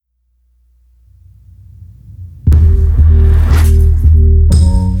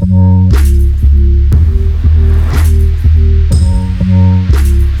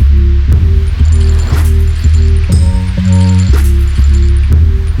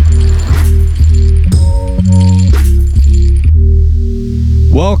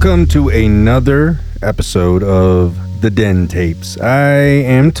Welcome to another episode of The Den Tapes. I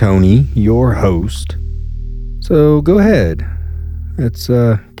am Tony, your host. So go ahead. Let's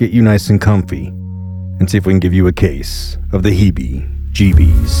get you nice and comfy and see if we can give you a case of the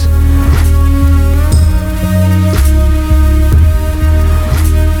heebie-jeebies.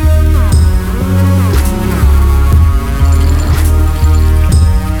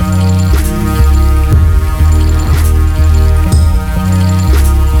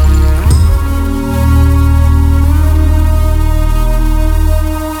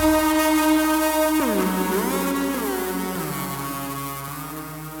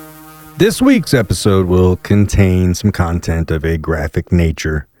 This week's episode will contain some content of a graphic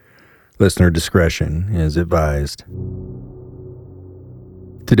nature. Listener discretion is advised.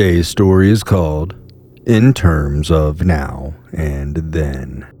 Today's story is called In Terms of Now and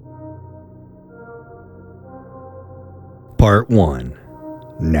Then. Part 1.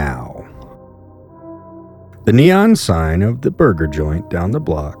 Now. The neon sign of the burger joint down the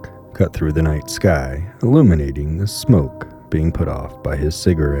block cut through the night sky, illuminating the smoke being put off by his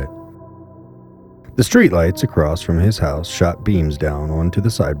cigarette. The streetlights across from his house shot beams down onto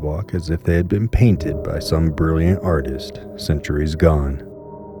the sidewalk as if they had been painted by some brilliant artist centuries gone.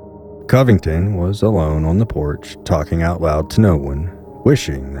 Covington was alone on the porch, talking out loud to no one,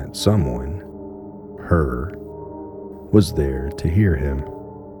 wishing that someone, her, was there to hear him.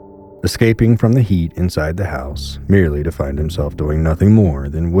 Escaping from the heat inside the house, merely to find himself doing nothing more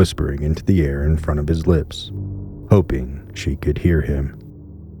than whispering into the air in front of his lips, hoping she could hear him.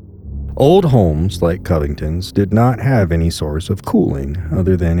 Old homes like Covington's did not have any source of cooling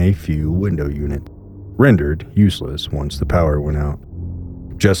other than a few window units, rendered useless once the power went out,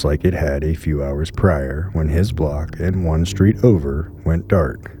 just like it had a few hours prior when his block and one street over went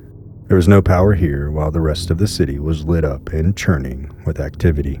dark. There was no power here while the rest of the city was lit up and churning with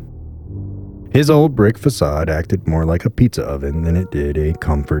activity. His old brick facade acted more like a pizza oven than it did a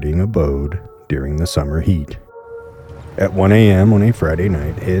comforting abode during the summer heat. At 1 a.m. on a Friday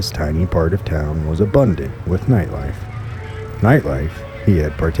night, his tiny part of town was abundant with nightlife. Nightlife he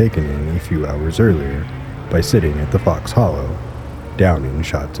had partaken in a few hours earlier by sitting at the Fox Hollow, downing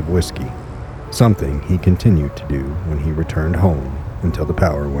shots of whiskey, something he continued to do when he returned home until the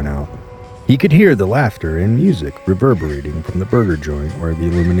power went out. He could hear the laughter and music reverberating from the burger joint where the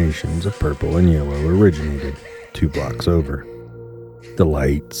illuminations of purple and yellow originated, 2 blocks over. The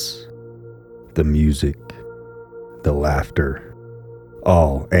lights, the music, the laughter,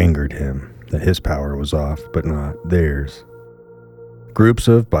 all angered him that his power was off, but not theirs. Groups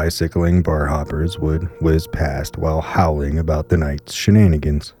of bicycling bar hoppers would whiz past while howling about the night's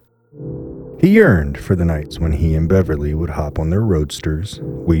shenanigans. He yearned for the nights when he and Beverly would hop on their roadsters,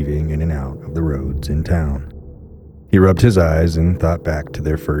 weaving in and out of the roads in town. He rubbed his eyes and thought back to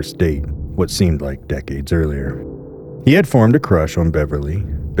their first date, what seemed like decades earlier. He had formed a crush on Beverly,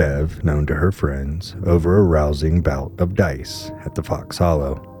 Bev, known to her friends, over a rousing bout of dice at the Fox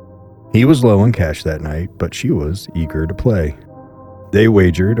Hollow. He was low on cash that night, but she was eager to play. They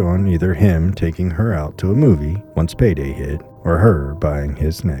wagered on either him taking her out to a movie once payday hit, or her buying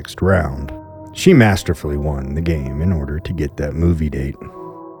his next round. She masterfully won the game in order to get that movie date.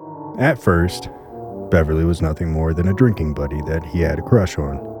 At first, Beverly was nothing more than a drinking buddy that he had a crush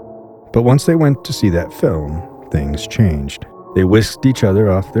on. But once they went to see that film, things changed. They whisked each other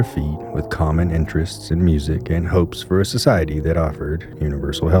off their feet with common interests in music and hopes for a society that offered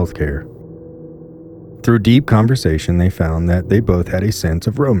universal health care. Through deep conversation, they found that they both had a sense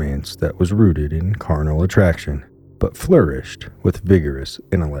of romance that was rooted in carnal attraction, but flourished with vigorous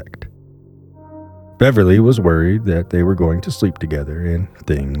intellect. Beverly was worried that they were going to sleep together and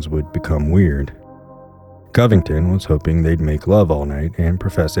things would become weird. Covington was hoping they'd make love all night and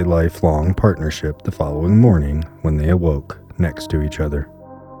profess a lifelong partnership the following morning when they awoke next to each other.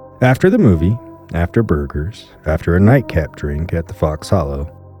 After the movie, after burgers, after a nightcap drink at the Fox Hollow,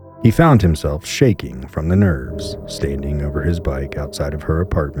 he found himself shaking from the nerves, standing over his bike outside of her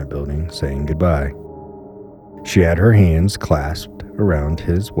apartment building saying goodbye. She had her hands clasped around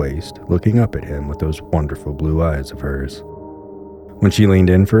his waist, looking up at him with those wonderful blue eyes of hers. When she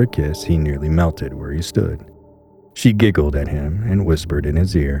leaned in for a kiss, he nearly melted where he stood. She giggled at him and whispered in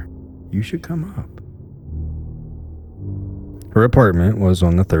his ear, "You should come up." Her apartment was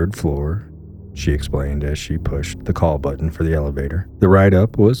on the 3rd floor, she explained as she pushed the call button for the elevator. The ride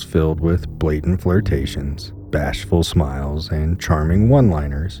up was filled with blatant flirtations, bashful smiles, and charming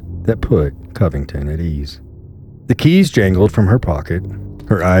one-liners that put Covington at ease. The keys jangled from her pocket,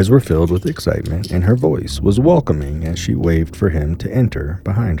 her eyes were filled with excitement, and her voice was welcoming as she waved for him to enter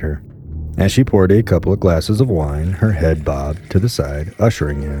behind her. As she poured a couple of glasses of wine, her head bobbed to the side,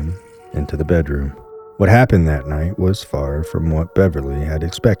 ushering him into the bedroom. What happened that night was far from what Beverly had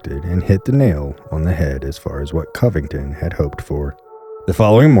expected and hit the nail on the head as far as what Covington had hoped for. The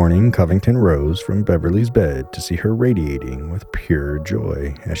following morning, Covington rose from Beverly's bed to see her radiating with pure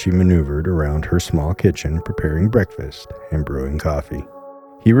joy as she maneuvered around her small kitchen preparing breakfast and brewing coffee.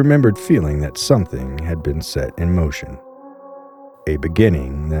 He remembered feeling that something had been set in motion. A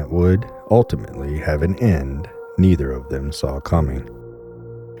beginning that would ultimately have an end neither of them saw coming.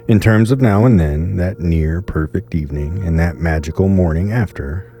 In terms of now and then, that near-perfect evening and that magical morning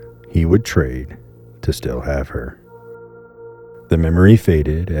after, he would trade to still have her. The memory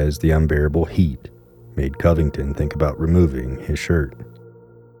faded as the unbearable heat made Covington think about removing his shirt.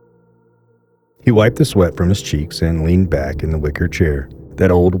 He wiped the sweat from his cheeks and leaned back in the wicker chair.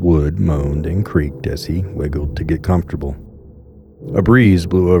 That old wood moaned and creaked as he wiggled to get comfortable. A breeze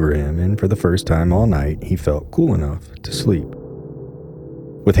blew over him, and for the first time all night, he felt cool enough to sleep.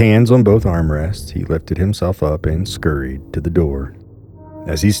 With hands on both armrests, he lifted himself up and scurried to the door.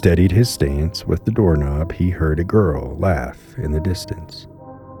 As he steadied his stance with the doorknob, he heard a girl laugh in the distance.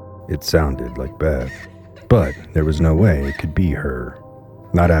 It sounded like Bev, but there was no way it could be her.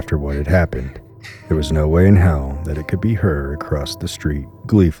 Not after what had happened. There was no way in hell that it could be her across the street,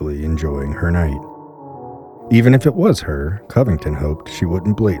 gleefully enjoying her night. Even if it was her, Covington hoped she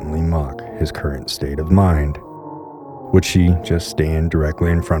wouldn't blatantly mock his current state of mind. Would she just stand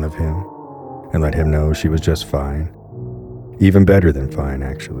directly in front of him and let him know she was just fine? Even better than fine,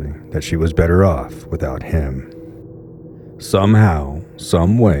 actually, that she was better off without him. Somehow,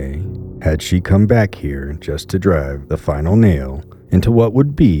 some way, had she come back here just to drive the final nail into what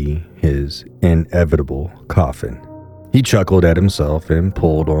would be his inevitable coffin. He chuckled at himself and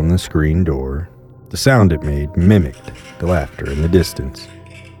pulled on the screen door. The sound it made mimicked the laughter in the distance.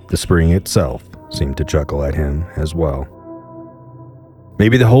 The spring itself seemed to chuckle at him as well.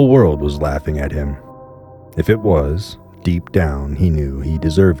 Maybe the whole world was laughing at him. If it was, deep down he knew he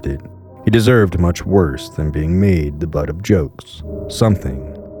deserved it. He deserved much worse than being made the butt of jokes,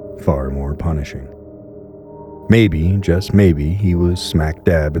 something far more punishing. Maybe, just maybe, he was smack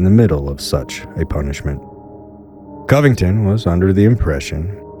dab in the middle of such a punishment. Covington was under the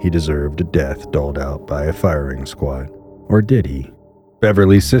impression he deserved a death doled out by a firing squad. Or did he?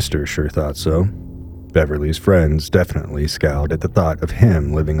 Beverly's sister sure thought so. Beverly's friends definitely scowled at the thought of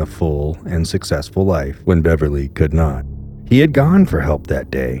him living a full and successful life when Beverly could not. He had gone for help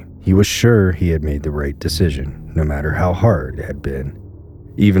that day. He was sure he had made the right decision, no matter how hard it had been.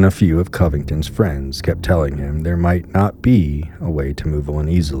 Even a few of Covington's friends kept telling him there might not be a way to move on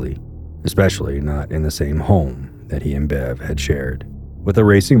easily, especially not in the same home that he and Bev had shared. With a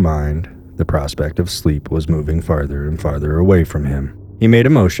racing mind, the prospect of sleep was moving farther and farther away from him. He made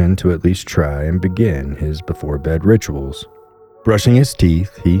a motion to at least try and begin his before-bed rituals. Brushing his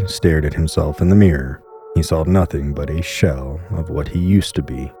teeth, he stared at himself in the mirror. He saw nothing but a shell of what he used to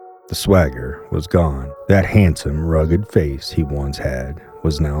be. The swagger was gone. That handsome, rugged face he once had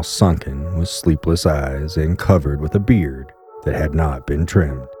was now sunken with sleepless eyes and covered with a beard that had not been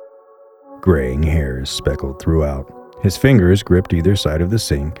trimmed. Graying hairs speckled throughout. His fingers gripped either side of the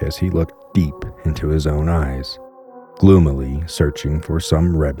sink as he looked deep into his own eyes, gloomily searching for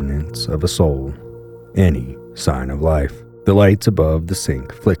some remnants of a soul, any sign of life. The lights above the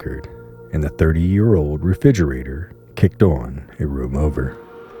sink flickered, and the 30-year-old refrigerator kicked on a room over.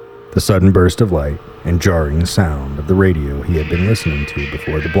 The sudden burst of light and jarring sound of the radio he had been listening to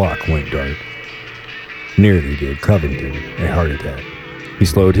before the block went dark nearly gave Covington a heart attack. He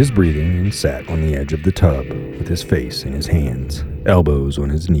slowed his breathing and sat on the edge of the tub with his face in his hands, elbows on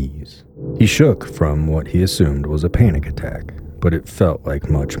his knees. He shook from what he assumed was a panic attack, but it felt like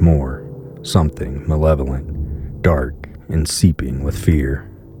much more, something malevolent, dark and seeping with fear.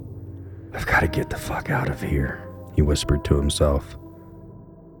 "I've got to get the fuck out of here," he whispered to himself.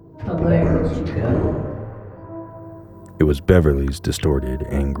 Where did you go? It was Beverly's distorted,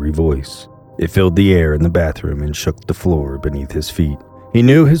 angry voice. It filled the air in the bathroom and shook the floor beneath his feet. He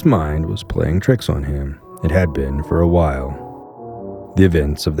knew his mind was playing tricks on him. It had been for a while. The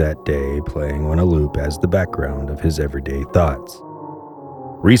events of that day playing on a loop as the background of his everyday thoughts.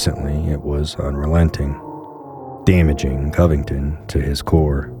 Recently, it was unrelenting, damaging Covington to his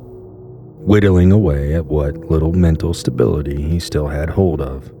core, whittling away at what little mental stability he still had hold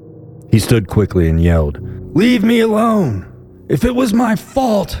of. He stood quickly and yelled, "Leave me alone! If it was my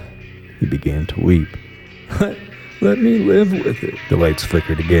fault!" He began to weep. Let me live with it." The lights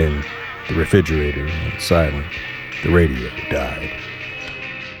flickered again. The refrigerator went silent. The radio died.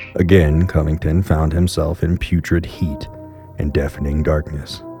 Again, Covington found himself in putrid heat and deafening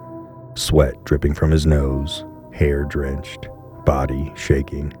darkness. sweat dripping from his nose, hair drenched, body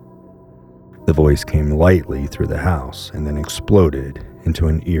shaking. The voice came lightly through the house and then exploded into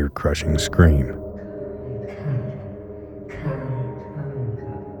an ear-crushing scream.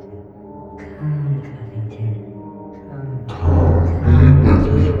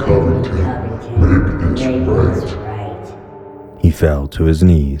 He fell to his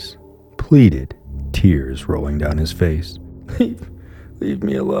knees, pleaded, tears rolling down his face. Leave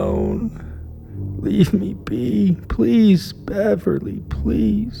me alone. Leave me be. Please, Beverly,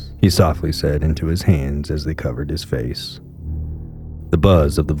 please, he softly said into his hands as they covered his face. The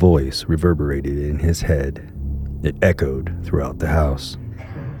buzz of the voice reverberated in his head. It echoed throughout the house.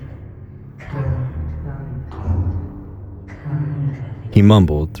 He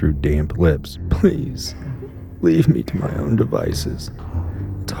mumbled through damp lips, please, leave me to my own devices.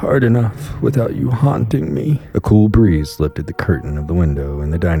 It's hard enough without you haunting me. A cool breeze lifted the curtain of the window in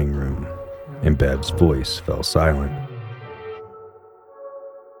the dining room, and Bev's voice fell silent.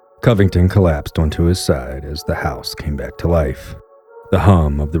 Covington collapsed onto his side as the house came back to life. The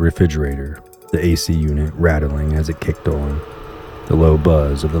hum of the refrigerator, the AC unit rattling as it kicked on, the low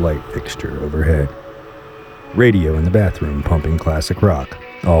buzz of the light fixture overhead. Radio in the bathroom pumping classic rock.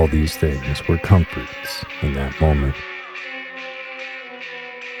 All these things were comforts in that moment.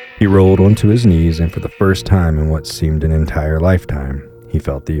 He rolled onto his knees, and for the first time in what seemed an entire lifetime, he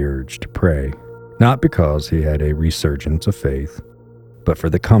felt the urge to pray. Not because he had a resurgence of faith, but for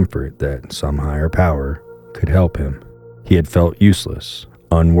the comfort that some higher power could help him. He had felt useless,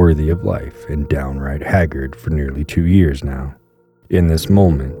 unworthy of life, and downright haggard for nearly 2 years now. In this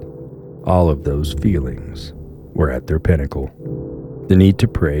moment, all of those feelings were at their pinnacle. The need to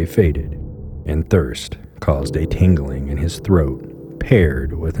pray faded, and thirst caused a tingling in his throat,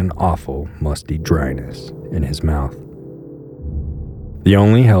 paired with an awful, musty dryness in his mouth. The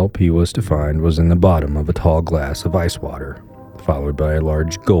only help he was to find was in the bottom of a tall glass of ice water, followed by a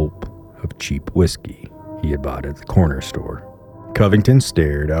large gulp of cheap whiskey he had bought at the corner store. Covington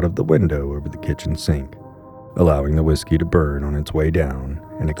stared out of the window over the kitchen sink, allowing the whiskey to burn on its way down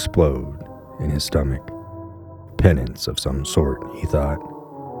and explode in his stomach. Penance of some sort, he thought.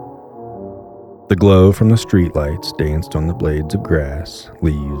 The glow from the streetlights danced on the blades of grass,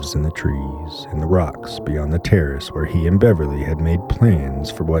 leaves in the trees, and the rocks beyond the terrace where he and Beverly had made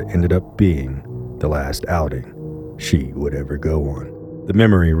plans for what ended up being the last outing she would ever go on. The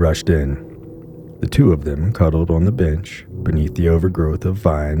memory rushed in. The two of them cuddled on the bench beneath the overgrowth of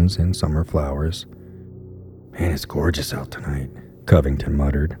vines and summer flowers. Man, it's gorgeous out tonight, Covington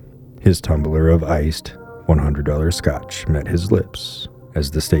muttered. His tumbler of iced $100 scotch met his lips as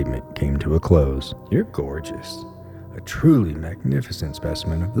the statement came to a close. You're gorgeous. A truly magnificent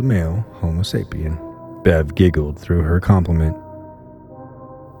specimen of the male Homo sapien. Bev giggled through her compliment.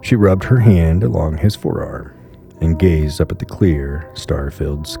 She rubbed her hand along his forearm and gazed up at the clear,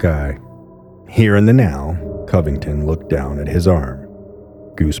 star-filled sky. Here in the now, Covington looked down at his arm.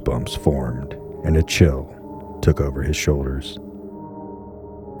 Goosebumps formed, and a chill took over his shoulders.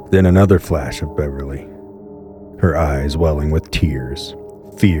 Then another flash of Beverly, her eyes welling with tears,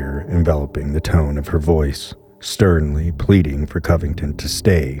 fear enveloping the tone of her voice, sternly pleading for Covington to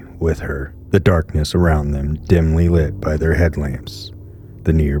stay with her. The darkness around them dimly lit by their headlamps,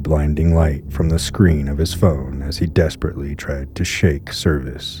 the near blinding light from the screen of his phone as he desperately tried to shake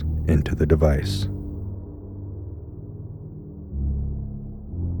service into the device.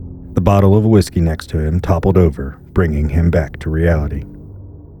 The bottle of whiskey next to him toppled over, bringing him back to reality.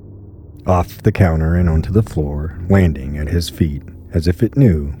 Off the counter and onto the floor, landing at his feet, as if it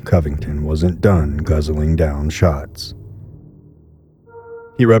knew Covington wasn't done guzzling down shots.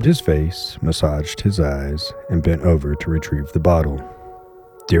 He rubbed his face, massaged his eyes, and bent over to retrieve the bottle.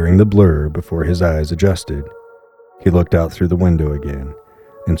 During the blur before his eyes adjusted, he looked out through the window again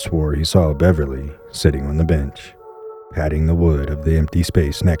and swore he saw Beverly sitting on the bench, patting the wood of the empty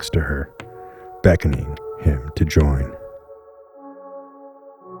space next to her, beckoning him to join.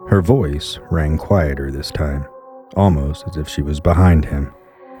 Her voice rang quieter this time, almost as if she was behind him,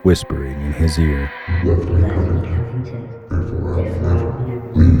 whispering in his ear.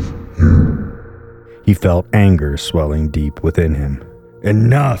 He felt anger swelling deep within him.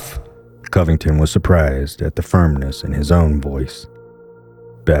 Enough! Covington was surprised at the firmness in his own voice.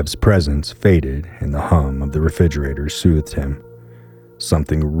 Bev's presence faded and the hum of the refrigerator soothed him.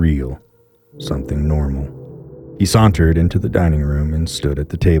 Something real, something normal. He sauntered into the dining room and stood at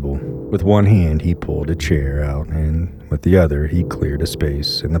the table. With one hand, he pulled a chair out, and with the other, he cleared a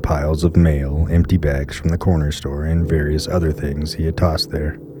space in the piles of mail, empty bags from the corner store, and various other things he had tossed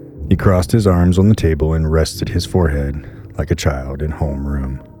there. He crossed his arms on the table and rested his forehead like a child in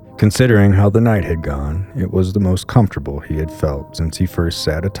homeroom. Considering how the night had gone, it was the most comfortable he had felt since he first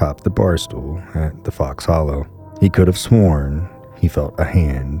sat atop the bar stool at the Fox Hollow. He could have sworn he felt a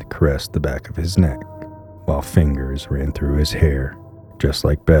hand caress the back of his neck, while fingers ran through his hair, just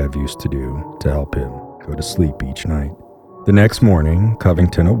like Bev used to do to help him go to sleep each night. The next morning,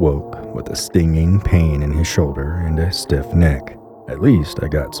 Covington awoke with a stinging pain in his shoulder and a stiff neck. At least I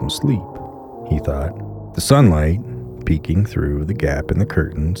got some sleep, he thought. The sunlight, peeking through the gap in the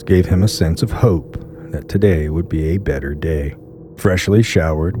curtains, gave him a sense of hope that today would be a better day. Freshly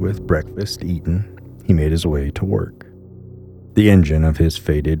showered with breakfast eaten, he made his way to work. The engine of his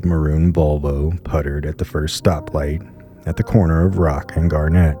faded maroon Volvo puttered at the first stoplight at the corner of Rock and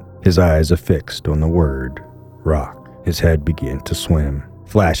Garnett, his eyes affixed on the word Rock. His head began to swim.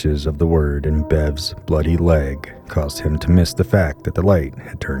 Flashes of the word in Bev's bloody leg caused him to miss the fact that the light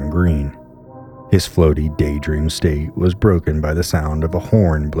had turned green. His floaty daydream state was broken by the sound of a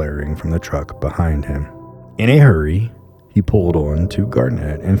horn blaring from the truck behind him. In a hurry, he pulled on to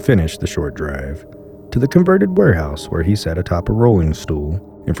Garnett and finished the short drive to the converted warehouse where he sat atop a rolling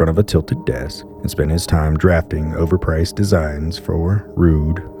stool in front of a tilted desk and spent his time drafting overpriced designs for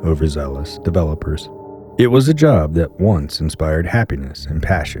rude, overzealous developers. It was a job that once inspired happiness and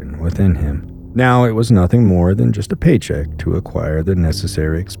passion within him. Now it was nothing more than just a paycheck to acquire the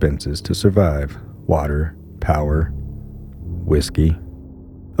necessary expenses to survive: water, power, whiskey.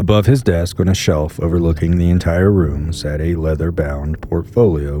 Above his desk on a shelf overlooking the entire room sat a leather-bound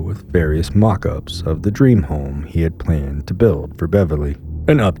portfolio with various mock-ups of the dream home he had planned to build for Beverly.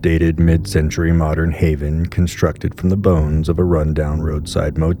 An updated mid-century modern haven constructed from the bones of a rundown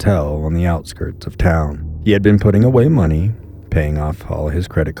roadside motel on the outskirts of town. He had been putting away money, paying off all his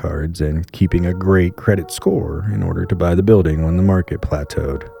credit cards, and keeping a great credit score in order to buy the building when the market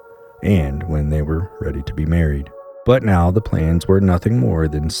plateaued, and when they were ready to be married. But now the plans were nothing more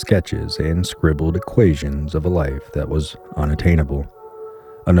than sketches and scribbled equations of a life that was unattainable.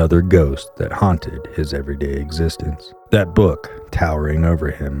 Another ghost that haunted his everyday existence. That book towering over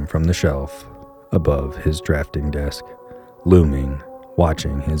him from the shelf above his drafting desk, looming,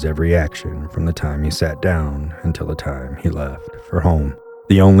 watching his every action from the time he sat down until the time he left for home.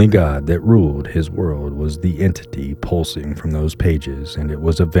 The only god that ruled his world was the entity pulsing from those pages, and it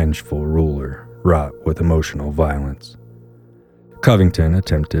was a vengeful ruler, wrought with emotional violence. Covington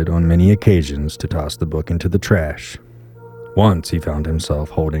attempted on many occasions to toss the book into the trash. Once he found himself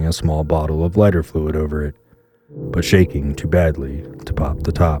holding a small bottle of lighter fluid over it, but shaking too badly to pop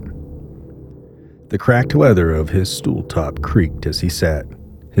the top. The cracked leather of his stool top creaked as he sat,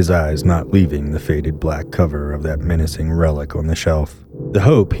 his eyes not leaving the faded black cover of that menacing relic on the shelf. The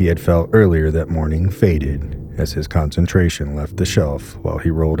hope he had felt earlier that morning faded as his concentration left the shelf while he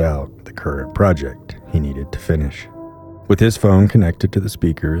rolled out the current project he needed to finish. With his phone connected to the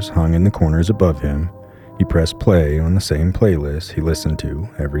speakers hung in the corners above him, he pressed play on the same playlist he listened to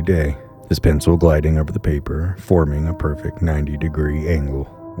every day, his pencil gliding over the paper, forming a perfect 90-degree angle.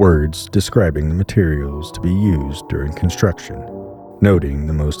 Words describing the materials to be used during construction, noting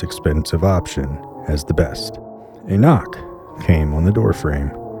the most expensive option as the best. A knock came on the doorframe.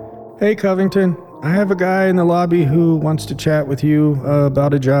 "Hey, Covington, I have a guy in the lobby who wants to chat with you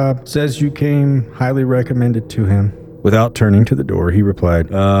about a job. Says you came highly recommended to him." Without turning to the door, he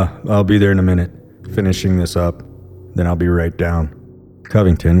replied, I'll be there in a minute. Finishing this up, then I'll be right down."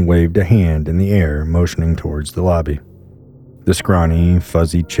 Covington waved a hand in the air, motioning towards the lobby. The scrawny,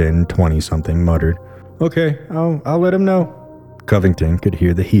 fuzzy-chinned 20-something muttered, "Okay, I'll let him know." Covington could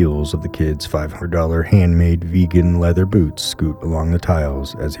hear the heels of the kid's $500 handmade vegan leather boots scoot along the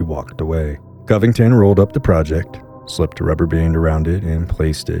tiles as he walked away. Covington rolled up the project, slipped a rubber band around it, and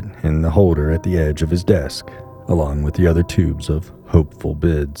placed it in the holder at the edge of his desk, along with the other tubes of hopeful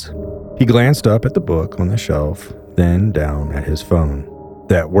bids. He glanced up at the book on the shelf, then down at his phone.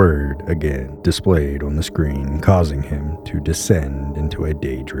 That word again displayed on the screen, causing him to descend into a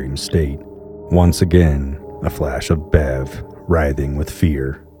daydream state. Once again, a flash of Bev, writhing with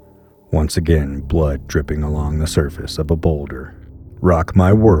fear. Once again, blood dripping along the surface of a boulder. "Rock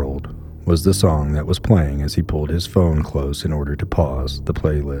My World" was the song that was playing as he pulled his phone close in order to pause the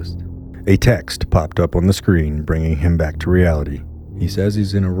playlist. A text popped up on the screen, bringing him back to reality. "He says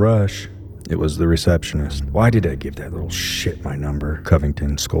he's in a rush." It was the receptionist. Why did I give that little shit my number?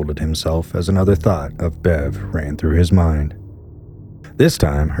 Covington scolded himself as another thought of Bev ran through his mind. This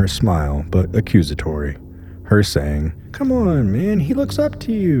time, her smile, but accusatory. Her saying, "Come on, man, he looks up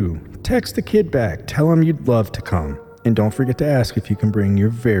to you. Text the kid back, tell him you'd love to come. And don't forget to ask if you can bring your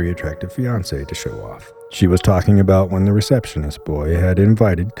very attractive fiancé to show off." She was talking about when the receptionist boy had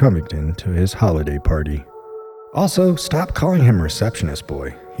invited Covington to his holiday party. Also, stop calling him receptionist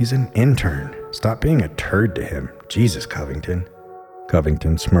boy. He's an intern. Stop being a turd to him. Jesus, Covington.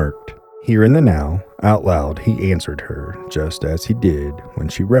 Covington smirked. Here in the now, out loud, he answered her, just as he did when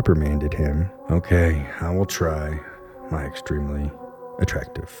she reprimanded him. Okay, I will try, my extremely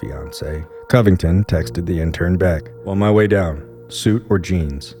attractive fiancé. Covington texted the intern back. On my way down, suit or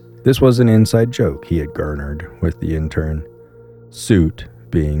jeans? This was an inside joke he had garnered with the intern. Suit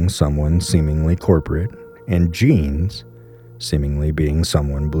being someone seemingly corporate, and jeans seemingly being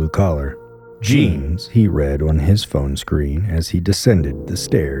someone blue-collar. Jeans, he read on his phone screen as he descended the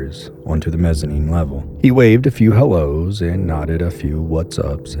stairs onto the mezzanine level. He waved a few hellos and nodded a few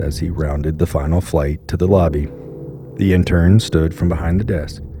what's-ups as he rounded the final flight to the lobby. The intern stood from behind the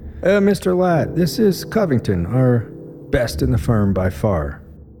desk. Mr. Latt, this is Covington, our best in the firm by far.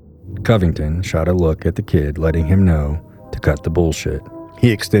 Covington shot a look at the kid, letting him know to cut the bullshit. He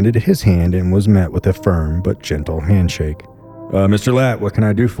extended his hand and was met with a firm but gentle handshake. Mr. Latt, what can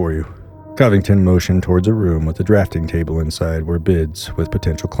I do for you? Covington motioned towards a room with a drafting table inside where bids with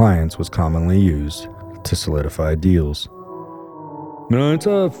potential clients was commonly used to solidify deals. No, it's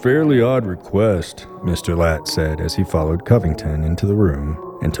a fairly odd request, Mr. Latt said as he followed Covington into the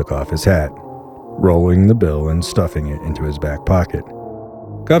room and took off his hat, rolling the bill and stuffing it into his back pocket.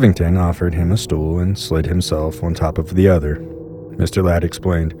 Covington offered him a stool and slid himself on top of the other. Mr. Latt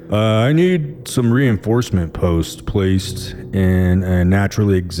explained, I need some reinforcement posts placed in a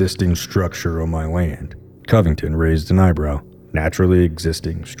naturally existing structure on my land. Covington raised an eyebrow. Naturally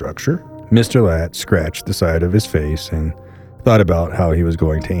existing structure? Mr. Latt scratched the side of his face and thought about how he was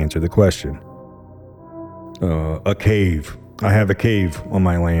going to answer the question. A cave. I have a cave on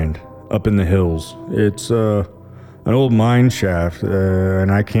my land, up in the hills. It's, an old mine shaft, and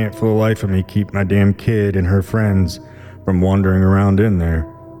I can't for the life of me keep my damn kid and her friends from wandering around in there.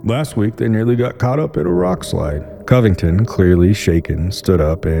 Last week, they nearly got caught up in a rock slide. Covington, clearly shaken, stood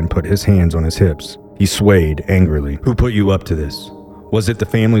up and put his hands on his hips. He swayed angrily. Who put you up to this? Was it the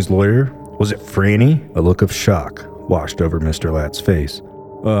family's lawyer? Was it Franny? A look of shock washed over Mr. Latt's face.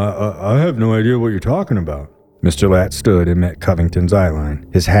 I have no idea what you're talking about. Mr. Latt stood and met Covington's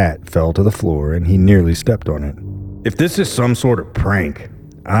eyeline. His hat fell to the floor and he nearly stepped on it. If this is some sort of prank,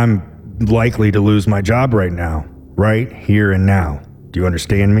 I'm likely to lose my job right now. Right here and now. Do you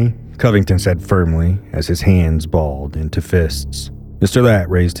understand me? Covington said firmly as his hands balled into fists. Mr. Latt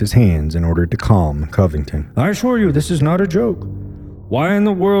raised his hands in order to calm Covington. I assure you, this is not a joke. Why in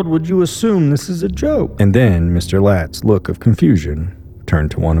the world would you assume this is a joke? And then Mr. Latt's look of confusion turned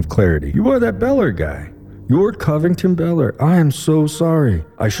to one of clarity. You are that Beller guy. You're Covington Beller. I am so sorry.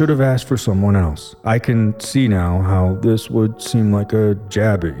 I should have asked for someone else. I can see now how this would seem like a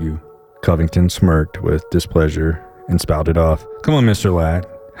jab at you. Covington smirked with displeasure and spouted off. Come on, Mr. Latt.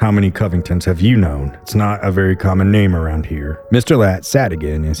 How many Covingtons have you known? It's not a very common name around here. Mr. Latt sat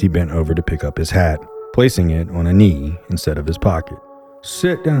again as he bent over to pick up his hat, placing it on a knee instead of his pocket.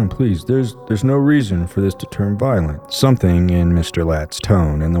 Sit down, please. There's no reason for this to turn violent. Something in Mr. Latt's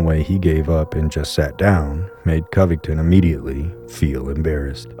tone and the way he gave up and just sat down made Covington immediately feel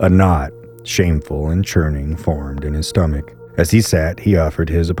embarrassed. A knot, shameful and churning, formed in his stomach. As he sat, he offered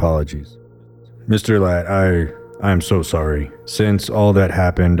his apologies. Mr. Latt, I'm so sorry. Since all that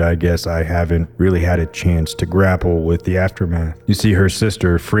happened, I guess I haven't really had a chance to grapple with the aftermath. You see, her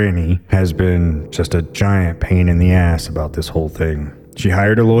sister, Franny, has been just a giant pain in the ass about this whole thing. She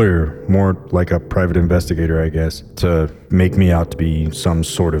hired a lawyer, more like a private investigator, I guess, to make me out to be some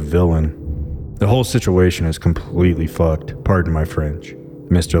sort of villain. The whole situation is completely fucked. Pardon my French.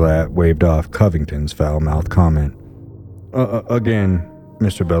 Mr. Latt waved off Covington's foul-mouthed comment. Again,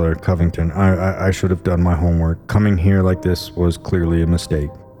 Mr. Beller, Covington, I should have done my homework. Coming here like this was clearly a mistake.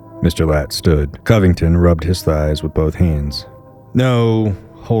 Mr. Latt stood. Covington rubbed his thighs with both hands. No,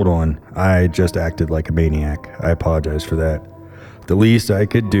 hold on. I just acted like a maniac. I apologize for that. The least I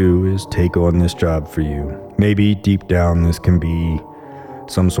could do is take on this job for you. Maybe deep down this can be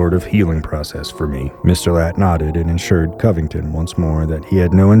some sort of healing process for me. Mr. Latt nodded and assured Covington once more that he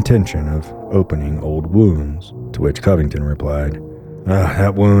had no intention of opening old wounds, to which Covington replied,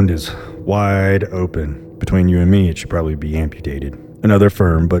 that wound is wide open. Between you and me, it should probably be amputated. Another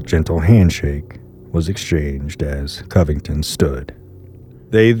firm but gentle handshake was exchanged as Covington stood.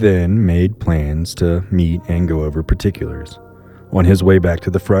 They then made plans to meet and go over particulars. On his way back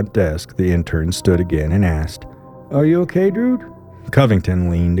to the front desk, the intern stood again and asked, Are you okay, dude? Covington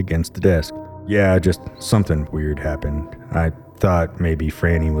leaned against the desk. Yeah, just something weird happened. I thought maybe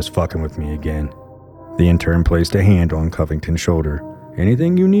Franny was fucking with me again. The intern placed a hand on Covington's shoulder.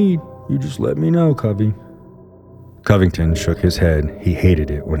 Anything you need, you just let me know, Covey. Covington shook his head. He hated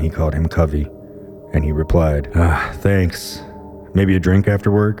it when he called him Covey. and he replied, Thanks. Maybe a drink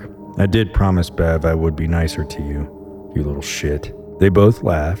after work? I did promise Bev I would be nicer to you, you little shit. They both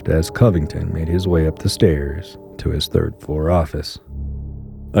laughed as Covington made his way up the stairs to his third-floor office.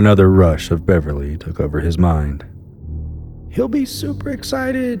 Another rush of Beverly took over his mind. He'll be super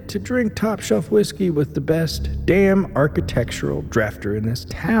excited to drink top-shelf whiskey with the best damn architectural drafter in this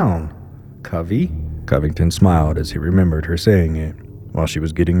town, Covey. Covington smiled as he remembered her saying it while she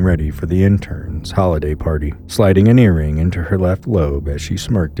was getting ready for the intern's holiday party, sliding an earring into her left lobe as she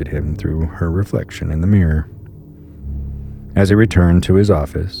smirked at him through her reflection in the mirror. As he returned to his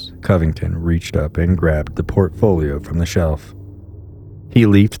office, Covington reached up and grabbed the portfolio from the shelf. He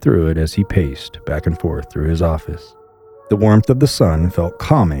leafed through it as he paced back and forth through his office. The warmth of the sun felt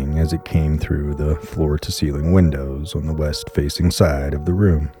calming as it came through the floor-to-ceiling windows on the west-facing side of the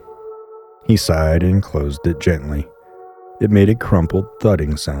room. He sighed and closed it gently. It made a crumpled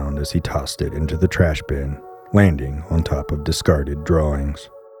thudding sound as he tossed it into the trash bin, landing on top of discarded drawings.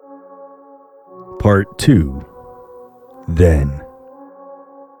 Part 2. Then.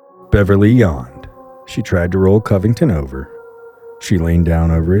 Beverly yawned. She tried to roll Covington over. She leaned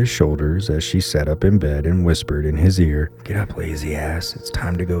down over his shoulders as she sat up in bed and whispered in his ear, "Get up, lazy ass. It's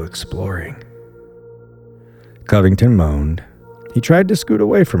time to go exploring." Covington moaned. He tried to scoot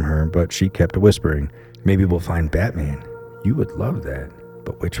away from her, but she kept whispering, "Maybe we'll find Batman. You would love that.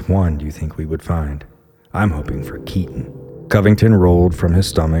 But which one do you think we would find? I'm hoping for Keaton." Covington rolled from his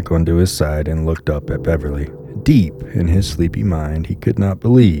stomach onto his side and looked up at Beverly. Deep in his sleepy mind, he could not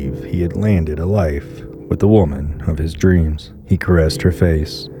believe he had landed a life with the woman of his dreams. He caressed her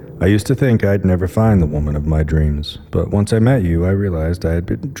face. "I used to think I'd never find the woman of my dreams, but once I met you, I realized I had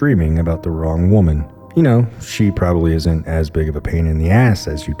been dreaming about the wrong woman. You know, she probably isn't as big of a pain in the ass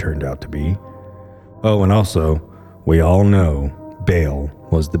as you turned out to be. Oh, and also, we all know Bale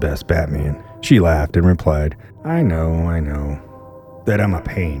was the best Batman." She laughed and replied, I know. That I'm a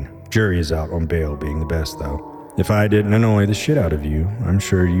pain. Jury is out on Bale being the best, though. If I didn't annoy the shit out of you, I'm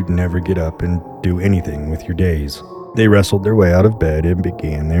sure you'd never get up and do anything with your days." They wrestled their way out of bed and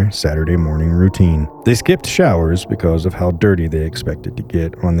began their Saturday morning routine. They skipped showers because of how dirty they expected to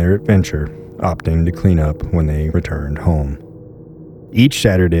get on their adventure, opting to clean up when they returned home. Each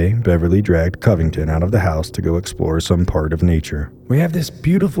Saturday, Beverly dragged Covington out of the house to go explore some part of nature. "We have this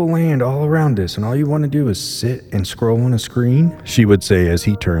beautiful land all around us, and all you want to do is sit and scroll on a screen," she would say as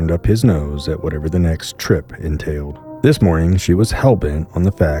he turned up his nose at whatever the next trip entailed. This morning, she was hell-bent on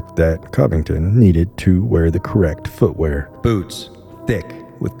the fact that Covington needed to wear the correct footwear. Boots, thick,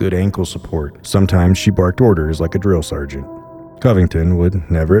 with good ankle support. Sometimes she barked orders like a drill sergeant. Covington would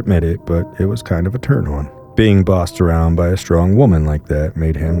never admit it, but it was kind of a turn-on. Being bossed around by a strong woman like that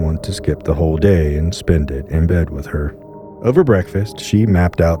made him want to skip the whole day and spend it in bed with her. Over breakfast, she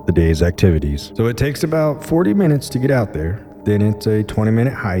mapped out the day's activities. "So it takes about 40 minutes to get out there. Then it's a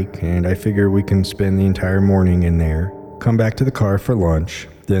 20-minute hike, and I figure we can spend the entire morning in there. Come back to the car for lunch.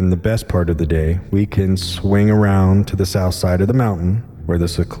 Then the best part of the day, we can swing around to the south side of the mountain, where the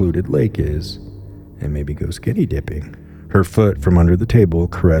secluded lake is, and maybe go skinny dipping." Her foot from under the table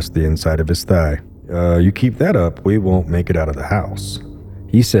caressed the inside of his thigh. You keep that up, we won't make it out of the house,"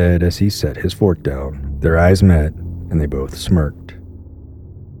 he said as he set his fork down. Their eyes met, and they both smirked.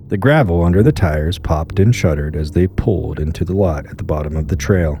 The gravel under the tires popped and shuddered as they pulled into the lot at the bottom of the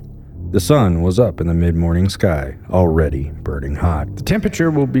trail. The sun was up in the mid-morning sky, already burning hot. "The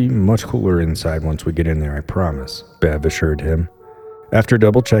temperature will be much cooler inside once we get in there, I promise," Bev assured him. After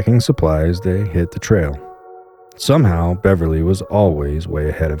double-checking supplies, they hit the trail. Somehow, Beverly was always way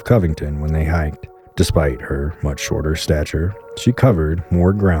ahead of Covington when they hiked. Despite her much shorter stature, she covered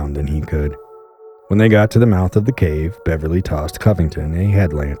more ground than he could. When they got to the mouth of the cave, Beverly tossed Covington a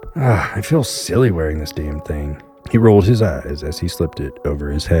headlamp. I feel silly wearing this damn thing." He rolled his eyes as he slipped it over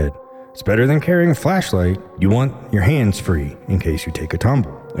his head. "It's better than carrying a flashlight. You want your hands free in case you take a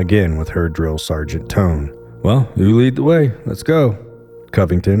tumble." Again with her drill sergeant tone. "Well, you lead the way. Let's go."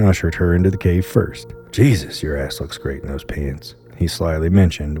 Covington ushered her into the cave first. "Jesus, your ass looks great in those pants," he slyly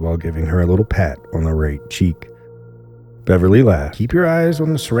mentioned while giving her a little pat on the right cheek. Beverly laughed. "Keep your eyes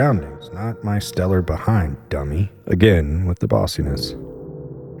on the surroundings, not my stellar behind, dummy." Again with the bossiness.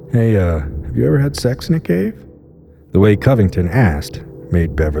 "Hey, have you ever had sex in a cave?" The way Covington asked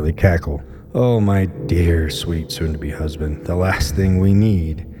made Beverly cackle. "Oh, my dear, sweet soon-to-be husband, the last thing we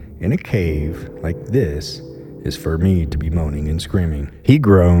need in a cave like this is for me to be moaning and screaming." He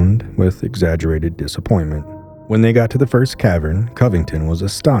groaned with exaggerated disappointment. When they got to the first cavern, Covington was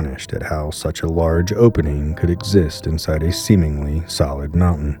astonished at how such a large opening could exist inside a seemingly solid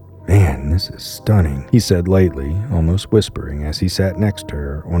mountain. "Man, this is stunning," he said lightly, almost whispering as he sat next to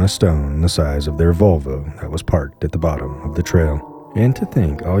her on a stone the size of their Volvo that was parked at the bottom of the trail. "And to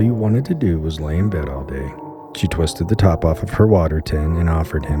think all you wanted to do was lay in bed all day." She twisted the top off of her water tin and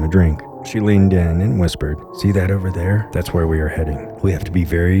offered him a drink. She leaned in and whispered, "See that over there? That's where we are heading. We have to be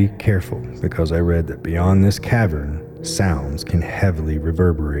very careful because I read that beyond this cavern, sounds can heavily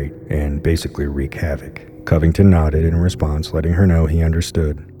reverberate and basically wreak havoc." Covington nodded in response, letting her know he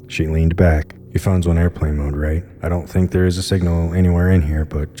understood. She leaned back. "Your phone's on airplane mode, right? I don't think there is a signal anywhere in here,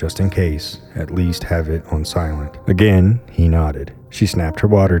 but just in case, at least have it on silent." Again, he nodded. She snapped her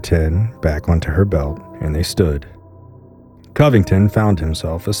water tin back onto her belt, and they stood. Covington found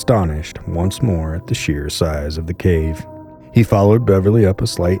himself astonished once more at the sheer size of the cave. He followed Beverly up a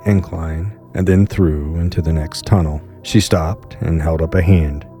slight incline and then through into the next tunnel. She stopped and held up a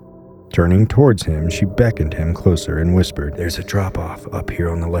hand. Turning towards him, she beckoned him closer and whispered, "There's a drop-off up here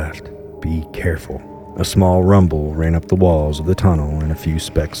on the left. Be careful." A small rumble ran up the walls of the tunnel and a few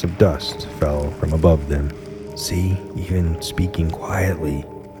specks of dust fell from above them. "See, even speaking quietly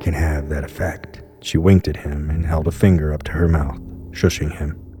can have that effect." She winked at him and held a finger up to her mouth, shushing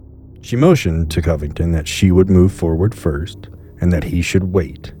him. She motioned to Covington that she would move forward first and that he should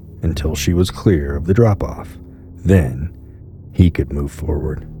wait until she was clear of the drop-off. Then he could move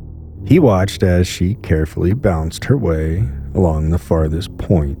forward. He watched as she carefully bounced her way along the farthest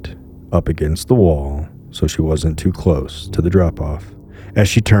point up against the wall so she wasn't too close to the drop-off. As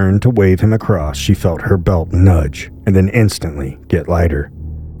she turned to wave him across, she felt her belt nudge and then instantly get lighter.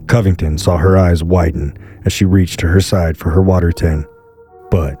 Covington saw her eyes widen as she reached to her side for her water tin,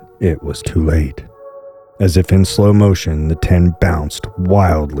 but it was too late. As if in slow motion, the tin bounced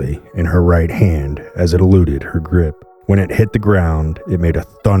wildly in her right hand as it eluded her grip. When it hit the ground, it made a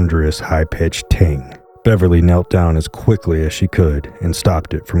thunderous, high-pitched ting. Beverly knelt down as quickly as she could and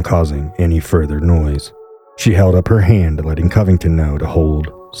stopped it from causing any further noise. She held up her hand, letting Covington know to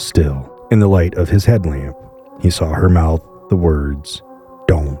hold still. In the light of his headlamp, he saw her mouth the words,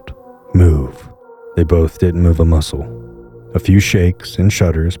 "Don't move." They both didn't move a muscle. A few shakes and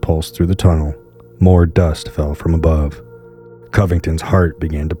shudders pulsed through the tunnel. More dust fell from above. Covington's heart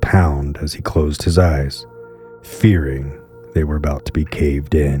began to pound as he closed his eyes, fearing they were about to be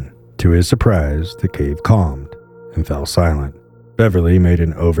caved in. To his surprise, the cave calmed and fell silent. Beverly made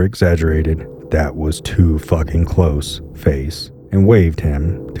an over-exaggerated, "That was too fucking close" face and waved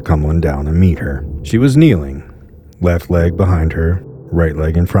him to come on down and meet her. She was kneeling, left leg behind her, right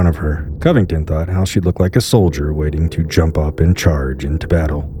leg in front of her. Covington thought how she looked like a soldier waiting to jump up and charge into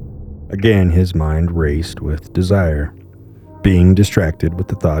battle. Again, his mind raced with desire. Being distracted with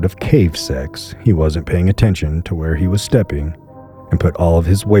the thought of cave sex, he wasn't paying attention to where he was stepping and put all of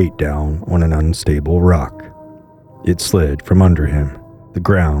his weight down on an unstable rock. It slid from under him. The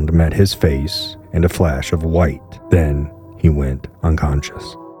ground met his face and a flash of white. Then he went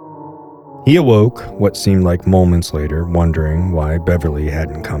unconscious. He awoke what seemed like moments later, wondering why Beverly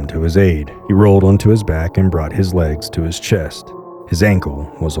hadn't come to his aid. He rolled onto his back and brought his legs to his chest. His ankle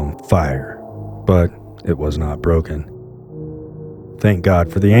was on fire, but it was not broken. Thank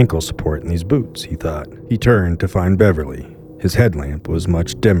God for the ankle support in these boots, he thought. He turned to find Beverly. His headlamp was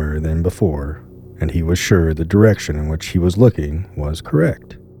much dimmer than before, and he was sure the direction in which he was looking was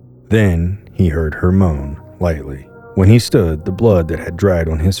correct. Then he heard her moan lightly. When he stood, the blood that had dried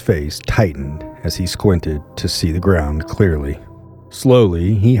on his face tightened as he squinted to see the ground clearly.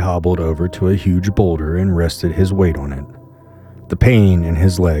 Slowly, he hobbled over to a huge boulder and rested his weight on it. The pain in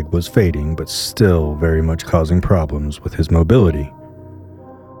his leg was fading, but still very much causing problems with his mobility.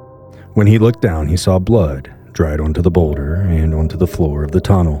 When he looked down, he saw blood dried onto the boulder and onto the floor of the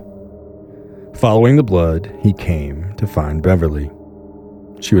tunnel. Following the blood, he came to find Beverly.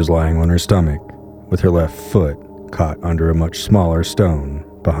 She was lying on her stomach, with her left foot caught under a much smaller stone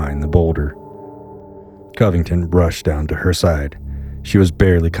behind the boulder. Covington rushed down to her side. She was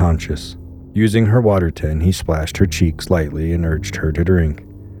barely conscious. Using her water tin, he splashed her cheeks lightly and urged her to drink.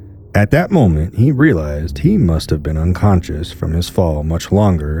 At that moment, he realized he must have been unconscious from his fall much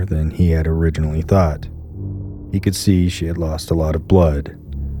longer than he had originally thought. He could see she had lost a lot of blood,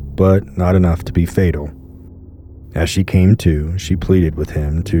 but not enough to be fatal. As she came to, she pleaded with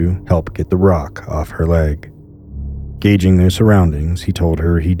him to help get the rock off her leg. Gauging their surroundings, he told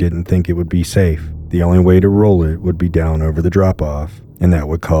her he didn't think it would be safe. The only way to roll it would be down over the drop-off, and that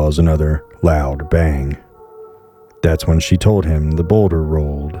would cause another loud bang. That's when she told him the boulder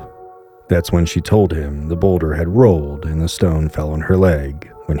had rolled and the stone fell on her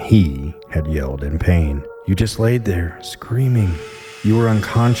leg when he had yelled in pain. "You just laid there, screaming. You were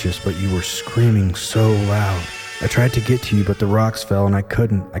unconscious, but you were screaming so loud. I tried to get to you, but the rocks fell and I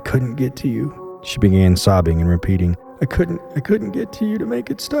couldn't get to you. She began sobbing and repeating, I couldn't get to you to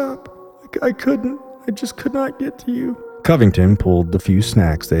make it stop. I just could not get to you. Covington pulled the few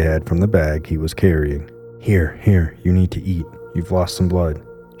snacks they had from the bag he was carrying. Here, you need to eat. You've lost some blood.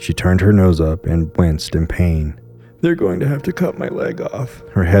 She turned her nose up and winced in pain. They're going to have to cut my leg off.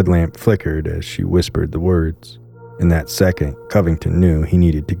 Her headlamp flickered as she whispered the words. In that second, Covington knew he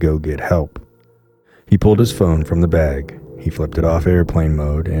needed to go get help. He pulled his phone from the bag. He flipped it off airplane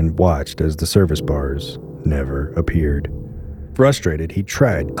mode and watched as the service bars never appeared. Frustrated, he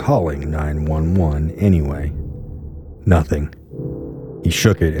tried calling 911 anyway. Nothing. He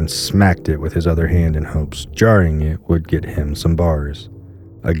shook it and smacked it with his other hand in hopes jarring it would get him some bars.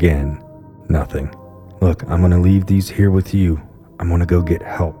 Again, nothing. Look, I'm going to leave these here with you. I'm going to go get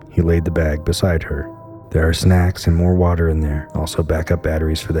help. He laid the bag beside her. There are snacks and more water in there, also backup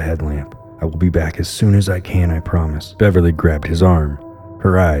batteries for the headlamp. I will be back as soon as I can, I promise. Beverly grabbed his arm.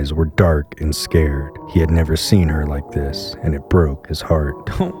 Her eyes were dark and scared. He had never seen her like this, and it broke his heart.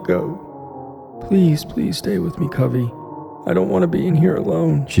 Don't go. Please stay with me, Covey. I don't want to be in here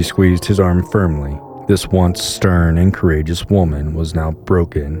alone. She squeezed his arm firmly. This once stern and courageous woman was now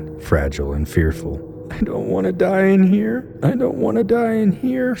broken, fragile, and fearful. I don't want to die in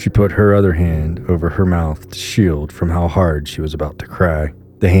here. She put her other hand over her mouth to shield from how hard she was about to cry.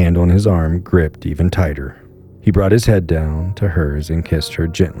 The hand on his arm gripped even tighter. He brought his head down to hers and kissed her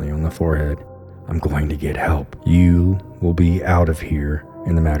gently on the forehead. I'm going to get help. You will be out of here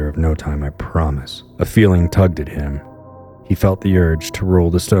in the matter of no time, I promise. A feeling tugged at him. He felt the urge to roll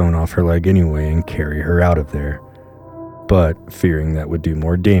the stone off her leg anyway and carry her out of there. But, fearing that would do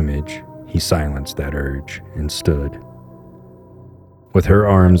more damage, he silenced that urge and stood. With her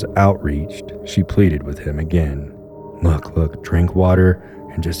arms outreached, she pleaded with him again. Look, drink water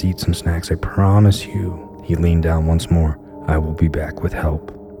and just eat some snacks, I promise you. He leaned down once more. I will be back with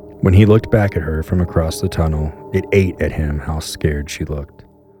help. When he looked back at her from across the tunnel, it ate at him how scared she looked.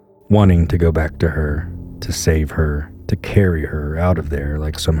 Wanting to go back to her, to save her, to carry her out of there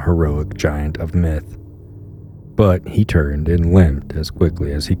like some heroic giant of myth. But he turned and limped as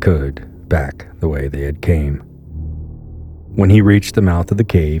quickly as he could, back the way they had came. When he reached the mouth of the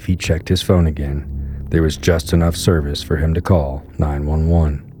cave, he checked his phone again. There was just enough service for him to call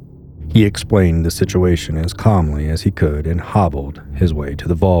 911. He explained the situation as calmly as he could and hobbled his way to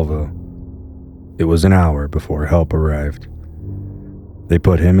the Volvo. It was an hour before help arrived. They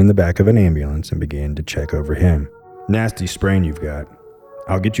put him in the back of an ambulance and began to check over him. Nasty sprain you've got.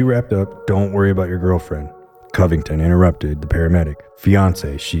 I'll get you wrapped up. Don't worry about your girlfriend. Covington interrupted the paramedic.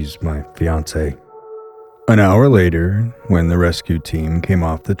 Fiancé, she's my fiancé. An hour later, when the rescue team came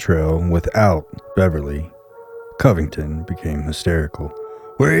off the trail without Beverly, Covington became hysterical.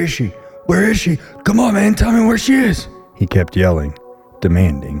 Where is she? Come on, man, tell me where she is. He kept yelling,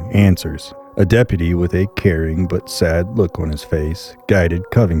 demanding answers. A deputy with a caring but sad look on his face guided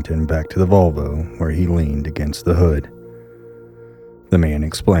Covington back to the Volvo where he leaned against the hood. The man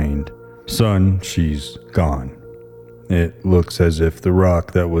explained, Son, she's gone. It looks as if the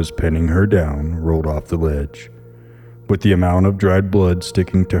rock that was pinning her down rolled off the ledge. With the amount of dried blood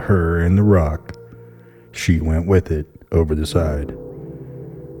sticking to her and the rock, she went with it over the side.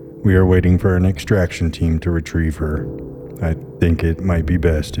 We are waiting for an extraction team to retrieve her. I think it might be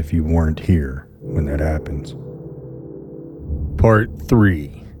best if you weren't here when that happens. Part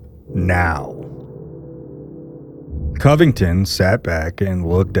 3. Now. Covington sat back and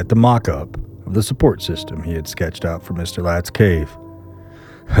looked at the mock-up of the support system he had sketched out for Mr. Latt's cave.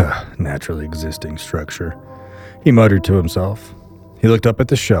 Naturally existing structure, he muttered to himself. He looked up at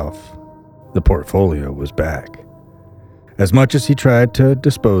the shelf. The portfolio was back. As much as he tried to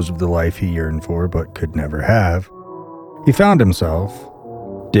dispose of the life he yearned for but could never have, he found himself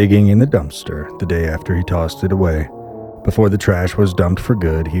digging in the dumpster the day after he tossed it away. Before the trash was dumped for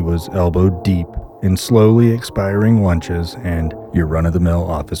good, he was elbow deep in slowly expiring lunches and your run-of-the-mill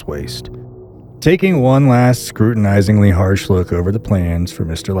office waste. Taking one last scrutinizingly harsh look over the plans for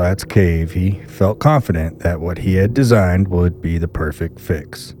Mr. Latt's cave, he felt confident that what he had designed would be the perfect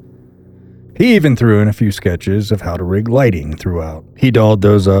fix. He even threw in a few sketches of how to rig lighting throughout. He dolled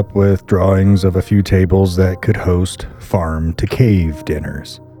those up with drawings of a few tables that could host farm-to-cave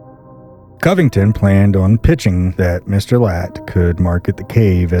dinners. Covington planned on pitching that Mr. Latt could market the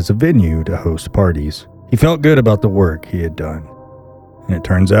cave as a venue to host parties. He felt good about the work he had done. And it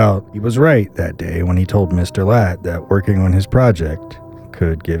turns out he was right that day when he told Mr. Latt that working on his project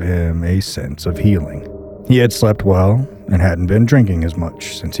could give him a sense of healing. He had slept well and hadn't been drinking as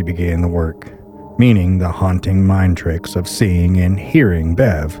much since he began the work, meaning the haunting mind tricks of seeing and hearing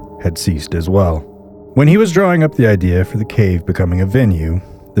Bev had ceased as well. When he was drawing up the idea for the cave becoming a venue,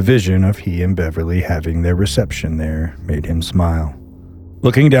 the vision of he and Beverly having their reception there made him smile.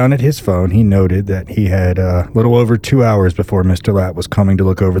 Looking down at his phone, he noted that he had a little over 2 hours before Mr. Latt was coming to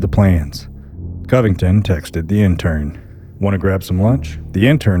look over the plans. Covington texted the intern. "Want to grab some lunch?" The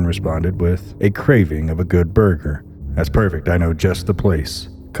intern responded with a craving of a good burger. "That's perfect, I know just the place,"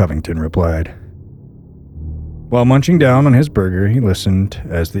 Covington replied. While munching down on his burger, he listened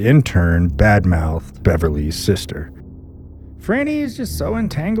as the intern badmouthed Beverly's sister. Franny is just so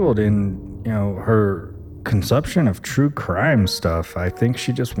entangled in, her consumption of true crime stuff. I think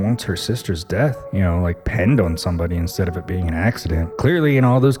she just wants her sister's death, penned on somebody instead of it being an accident. Clearly, in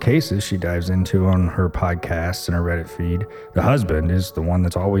all those cases she dives into on her podcasts and her Reddit feed, the husband is the one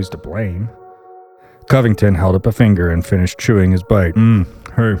that's always to blame. Covington held up a finger and finished chewing his bite.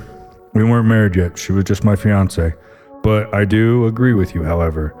 Hey, we weren't married yet. She was just my fiance. But I do agree with you,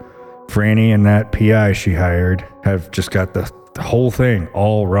 however. Franny and that PI she hired have just got the whole thing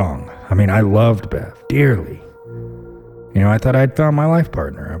all wrong. I mean, I loved Bev dearly. I thought I'd found my life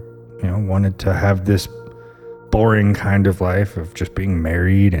partner. I wanted to have this boring kind of life of just being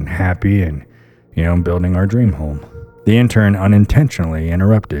married and happy and, building our dream home. The intern unintentionally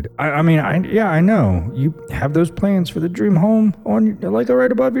interrupted. I know. You have those plans for the dream home on,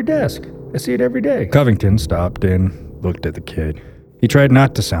 right above your desk. I see it every day. Covington stopped and looked at the kid. He tried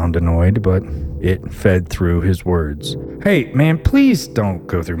not to sound annoyed, but it fed through his words. Hey, man, please don't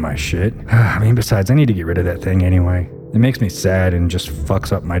go through my shit. Besides, I need to get rid of that thing anyway. It makes me sad and just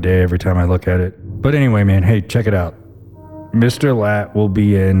fucks up my day every time I look at it. But anyway, man, hey, check it out. Mr. Latt will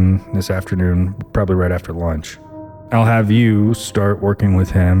be in this afternoon, probably right after lunch. I'll have you start working with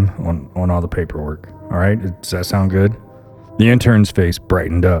him on all the paperwork. All right? Does that sound good? The intern's face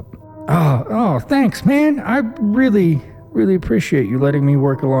brightened up. Oh, thanks, man. I really appreciate you letting me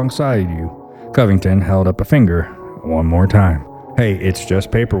work alongside you. Covington held up a finger one more time. Hey, it's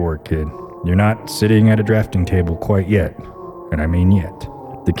just paperwork, kid. You're not sitting at a drafting table quite yet. And I mean yet.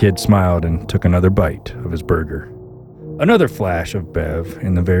 The kid smiled and took another bite of his burger. Another flash of Bev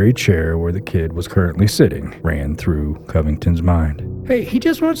in the very chair where the kid was currently sitting ran through Covington's mind. Hey, he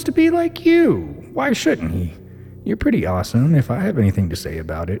just wants to be like you. Why shouldn't he? You're pretty awesome if I have anything to say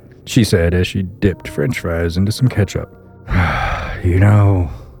about it, she said as she dipped French fries into some ketchup.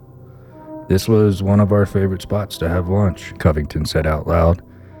 This was one of our favorite spots to have lunch, Covington said out loud,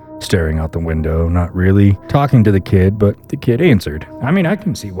 staring out the window, not really talking to the kid, but the kid answered. I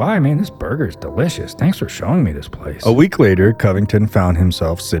can see why, man. This burger's delicious. Thanks for showing me this place. A week later, Covington found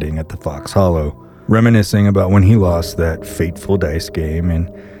himself sitting at the Fox Hollow, reminiscing about when he lost that fateful dice game and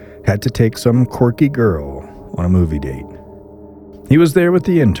had to take some quirky girl on a movie date. He was there with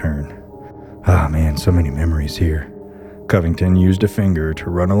the intern. Man, so many memories here. Covington used a finger to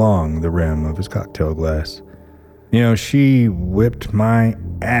run along the rim of his cocktail glass. She whipped my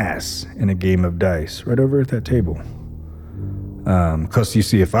ass in a game of dice right over at that table. 'Cause you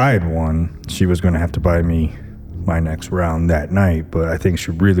see, if I had won, she was going to have to buy me my next round that night, but I think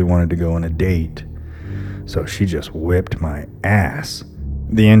she really wanted to go on a date. So she just whipped my ass.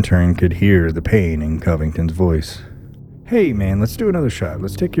 The intern could hear the pain in Covington's voice. Hey, man, let's do another shot.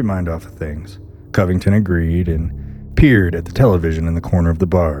 Let's take your mind off of things. Covington agreed and peered at the television in the corner of the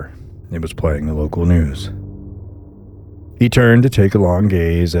bar. It was playing the local news. He turned to take a long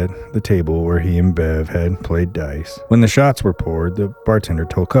gaze at the table where he and Bev had played dice. When the shots were poured, the bartender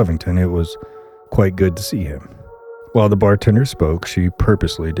told Covington it was quite good to see him. While the bartender spoke, she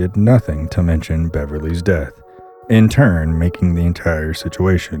purposely did nothing to mention Beverly's death, in turn making the entire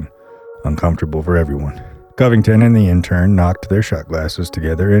situation uncomfortable for everyone. Covington and the intern knocked their shot glasses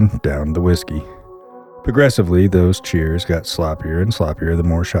together and downed the whiskey. Progressively, those cheers got sloppier and sloppier the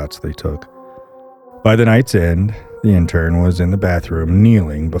more shots they took. By the night's end, the intern was in the bathroom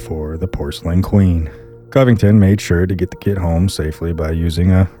kneeling before the porcelain queen. Covington made sure to get the kid home safely by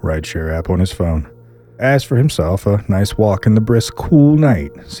using a rideshare app on his phone. As for himself, a nice walk in the brisk, cool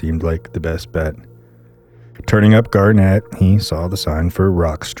night seemed like the best bet. Turning up Garnett, he saw the sign for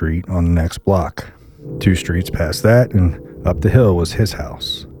Rock Street on the next block. 2 streets past that, and up the hill was his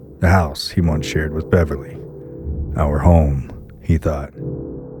house. The house he once shared with Beverly. Our home, he thought.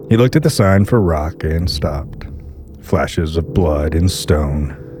 He looked at the sign for Rock and stopped. Flashes of blood and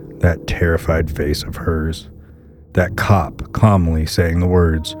stone. That terrified face of hers. That cop calmly saying the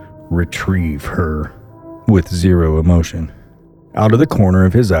words, "Retrieve her," with zero emotion. Out of the corner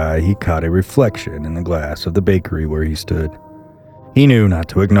of his eye, he caught a reflection in the glass of the bakery where he stood. He knew not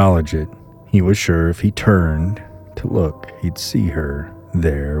to acknowledge it. He was sure if he turned to look, he'd see her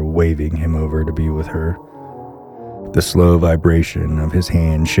there, waving him over to be with her. The slow vibration of his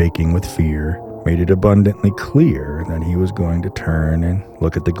hand shaking with fear made it abundantly clear that he was going to turn and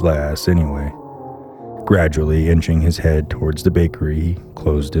look at the glass anyway. Gradually inching his head towards the bakery, he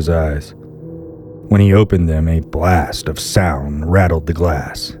closed his eyes. When he opened them, a blast of sound rattled the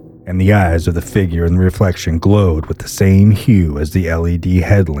glass, and the eyes of the figure in the reflection glowed with the same hue as the LED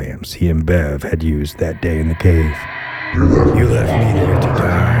headlamps he and Bev had used that day in the cave. You left me there to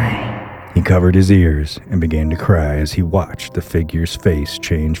die. He covered his ears and began to cry as he watched the figure's face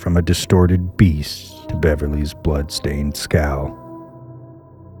change from a distorted beast to Beverly's blood-stained scowl.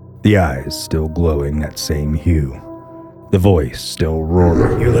 The eyes still glowing that same hue. The voice still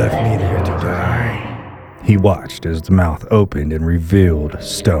roaring. You left me there to die. He watched as the mouth opened and revealed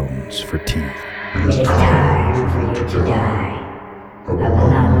stones for teeth. It's time for you to die. I will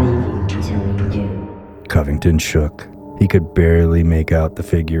not leave you until you do. Covington shook. He could barely make out the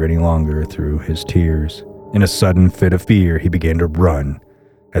figure any longer through his tears. In a sudden fit of fear, he began to run.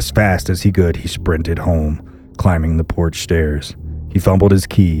 As fast as he could, he sprinted home, climbing the porch stairs. He fumbled his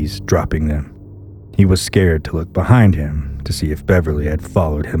keys, dropping them. He was scared to look behind him to see if Beverly had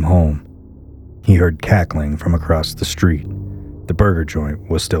followed him home. He heard cackling from across the street. The burger joint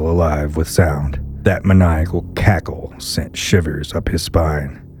was still alive with sound. That maniacal cackle sent shivers up his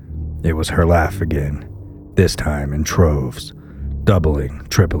spine. It was her laugh again, this time in troves, doubling,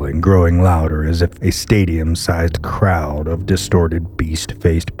 tripling, growing louder as if a stadium-sized crowd of distorted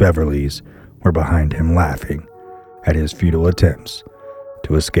beast-faced Beverlys were behind him laughing at his futile attempts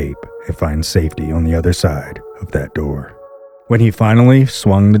to escape and find safety on the other side of that door. When he finally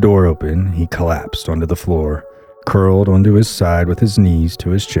swung the door open, he collapsed onto the floor. Curled onto his side with his knees to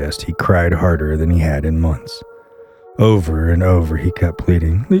his chest, he cried harder than he had in months. Over and over he kept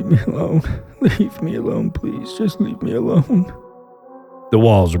pleading, "Leave me alone. Leave me alone, please. Just leave me alone." The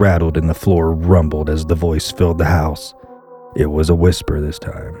walls rattled and the floor rumbled as the voice filled the house. It was a whisper this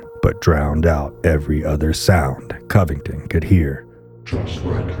time, but drowned out every other sound Covington could hear. Just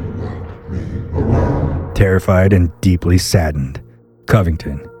like you left me alone. Terrified and deeply saddened,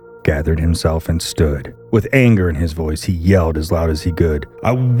 Covington gathered himself and stood. With anger in his voice, he yelled as loud as he could,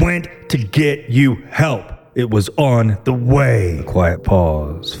 "I went to get you help. It was on the way." A quiet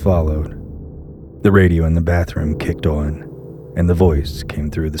pause followed. The radio in the bathroom kicked on, and the voice came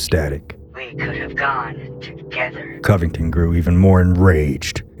through the static. We could have gone together. Covington grew even more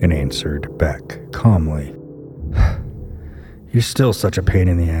enraged and answered back calmly, "You're still such a pain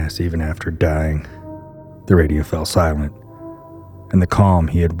in the ass even after dying." The radio fell silent, and the calm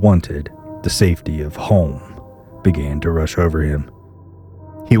he had wanted, the safety of home, began to rush over him.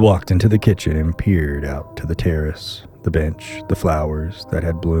 He walked into the kitchen and peered out to the terrace, the bench, the flowers that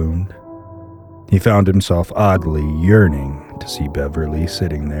had bloomed. He found himself oddly yearning to see Beverly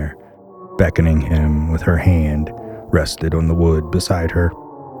sitting there, beckoning him with her hand rested on the wood beside her,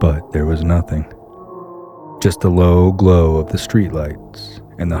 but there was nothing. Just the low glow of the streetlights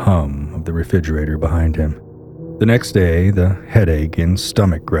and the hum of the refrigerator behind him. The next day, the headache and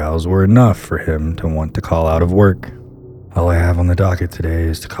stomach growls were enough for him to want to call out of work. "All I have on the docket today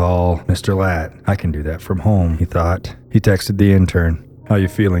is to call Mr. Latt. I can do that from home," he thought. He texted the intern, "How you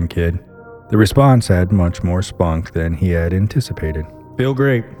feeling, kid?" The response had much more spunk than he had anticipated. "Feel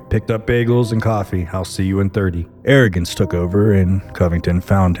great. Picked up bagels and coffee. I'll see you in 30. Arrogance took over, and Covington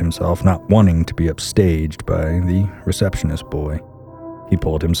found himself not wanting to be upstaged by the receptionist boy. He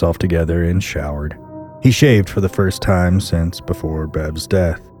pulled himself together and showered. He shaved for the first time since before Bev's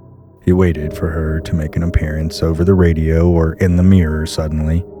death. He waited for her to make an appearance over the radio or in the mirror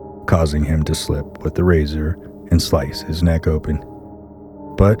suddenly, causing him to slip with the razor and slice his neck open.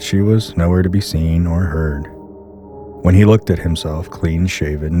 But she was nowhere to be seen or heard. When he looked at himself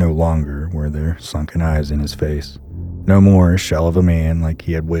clean-shaven, no longer were there sunken eyes in his face. No more shell of a man like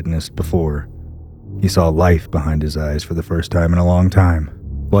he had witnessed before. He saw life behind his eyes for the first time in a long time.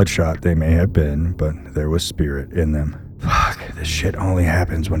 Bloodshot they may have been, but there was spirit in them. Fuck, this shit only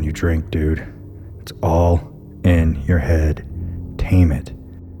happens when you drink, dude. It's all in your head. Tame it,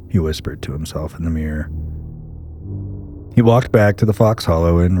 he whispered to himself in the mirror. He walked back to the Fox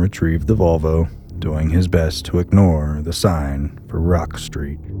Hollow and retrieved the Volvo, doing his best to ignore the sign for Rock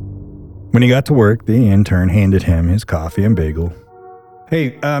Street. When he got to work, the intern handed him his coffee and bagel.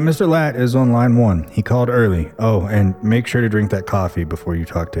 "Hey, Mr. Latt is on line 1. He called early. Oh, and make sure to drink that coffee before you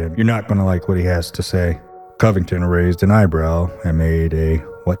talk to him. You're not going to like what he has to say." Covington raised an eyebrow and made a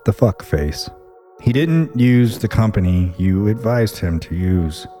what the fuck face. He didn't use the company you advised him to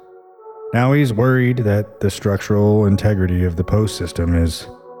use. Now he's worried that the structural integrity of the post system is,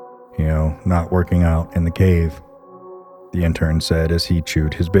 not working out in the cave, the intern said as he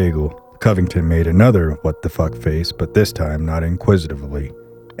chewed his bagel. Covington made another what the fuck face, but this time not inquisitively,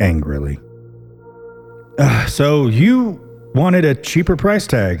 angrily. So you wanted a cheaper price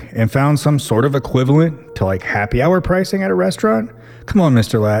tag and found some sort of equivalent to like happy hour pricing at a restaurant? Come on,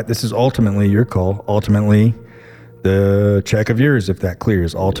 Mr. Latt, this is ultimately your call. Ultimately, the check of yours if that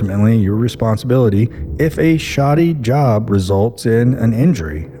clears. Ultimately, your responsibility if a shoddy job results in an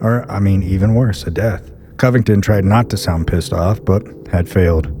injury, or even worse, a death. Covington tried not to sound pissed off, but had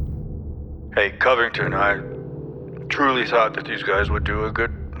failed. Hey, Covington, I truly thought that these guys would do a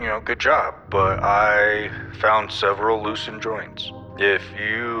good job, but I found several loosened joints. If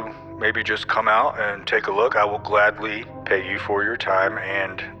you maybe just come out and take a look, I will gladly pay you for your time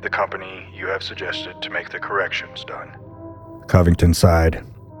and the company you have suggested to make the corrections done. Covington sighed.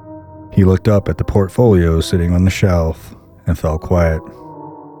 He looked up at the portfolio sitting on the shelf and fell quiet.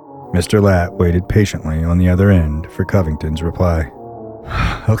 Mr. Latt waited patiently on the other end for Covington's reply.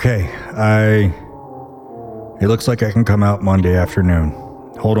 Okay, it looks like I can come out Monday afternoon.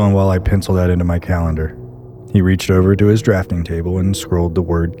 Hold on while I pencil that into my calendar. He reached over to his drafting table and scrolled the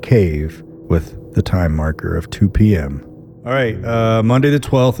word cave with the time marker of 2 p.m. All right, Monday the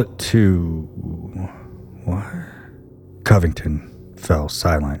 12th at 2. What? Covington fell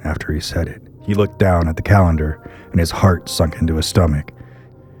silent after he said it. He looked down at the calendar and his heart sunk into his stomach.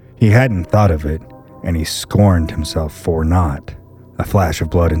 He hadn't thought of it, and he scorned himself for not. A flash of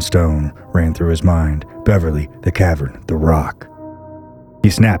blood and stone ran through his mind. Beverly, the cavern, the rock.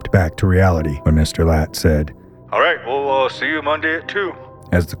 He snapped back to reality when Mr. Latt said, All right, we'll see you Monday at 2.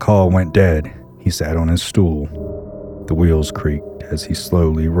 As the call went dead, he sat on his stool. The wheels creaked as he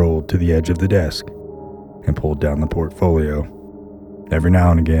slowly rolled to the edge of the desk and pulled down the portfolio. Every now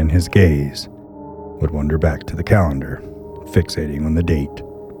and again, his gaze would wander back to the calendar, fixating on the date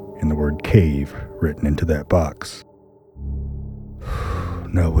and the word cave written into that box.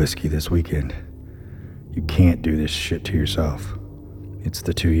 No whiskey this weekend. You can't do this shit to yourself. It's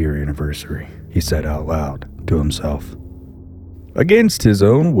the 2-year anniversary, he said out loud to himself. Against his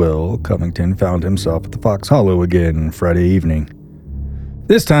own will, Covington found himself at the Fox Hollow again Friday evening.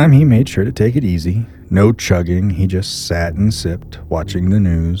 This time he made sure to take it easy. No chugging, he just sat and sipped, watching the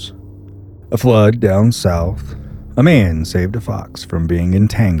news. A flood down south. A man saved a fox from being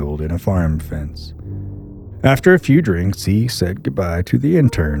entangled in a farm fence. After a few drinks, he said goodbye to the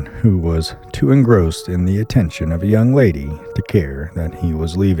intern, who was too engrossed in the attention of a young lady to care that he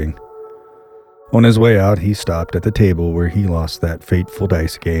was leaving. On his way out, he stopped at the table where he lost that fateful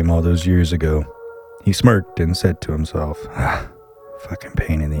dice game all those years ago. He smirked and said to himself, fucking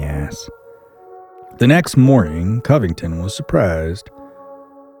pain in the ass. The next morning, Covington was surprised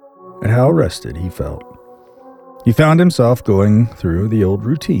at how rested he felt. He found himself going through the old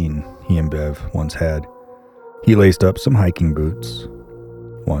routine he and Bev once had. He laced up some hiking boots,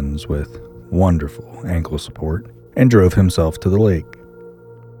 ones with wonderful ankle support, and drove himself to the lake.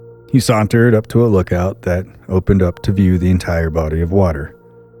 He sauntered up to a lookout that opened up to view the entire body of water.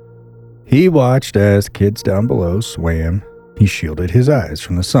 He watched as kids down below swam. He shielded his eyes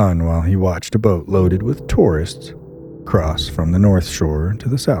from the sun while he watched a boat loaded with tourists cross from the north shore to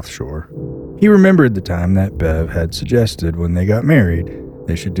the south shore. He remembered the time that Bev had suggested when they got married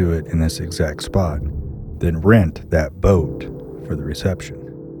they should do it in this exact spot, then rent that boat for the reception.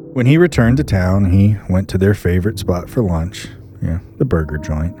 When he returned to town, he went to their favorite spot for lunch, the burger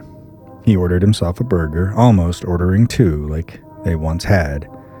joint. He ordered himself a burger, almost ordering 2 like they once had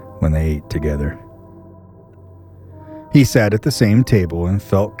when they ate together. He sat at the same table and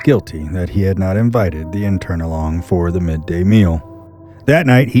felt guilty that he had not invited the intern along for the midday meal. That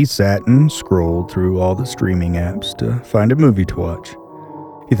night, he sat and scrolled through all the streaming apps to find a movie to watch.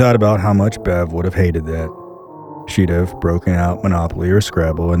 He thought about how much Bev would have hated that. She'd have broken out Monopoly or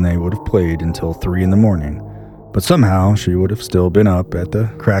Scrabble and they would have played until 3 a.m. But somehow she would have still been up at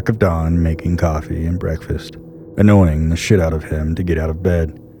the crack of dawn making coffee and breakfast, annoying the shit out of him to get out of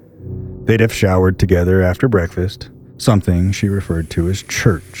bed. They'd have showered together after breakfast, something she referred to as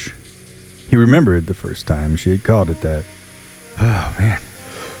church. He remembered the first time she had called it that. Oh, man.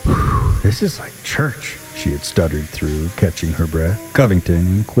 This is like church, she had stuttered through, catching her breath. Covington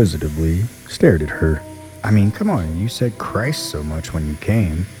inquisitively stared at her. Come on, you said Christ so much when you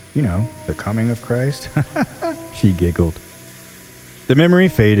came. The coming of Christ. She giggled. The memory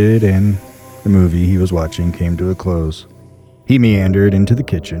faded and the movie he was watching came to a close. He meandered into the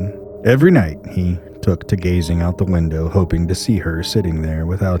kitchen. Every night he took to gazing out the window, hoping to see her sitting there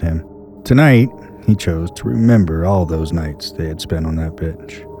without him. Tonight, he chose to remember all those nights they had spent on that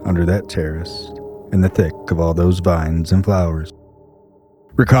bench, under that terrace, in the thick of all those vines and flowers.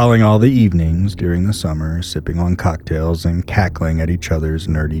 Recalling all the evenings during the summer, sipping on cocktails and cackling at each other's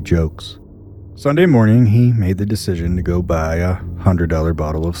nerdy jokes. Sunday morning, he made the decision to go buy a $100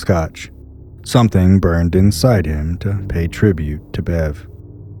 bottle of scotch. Something burned inside him to pay tribute to Bev.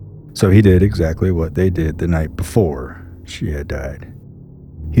 So he did exactly what they did the night before she had died.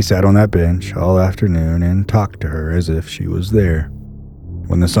 He sat on that bench all afternoon and talked to her as if she was there.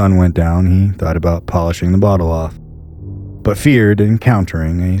 When the sun went down, he thought about polishing the bottle off, but feared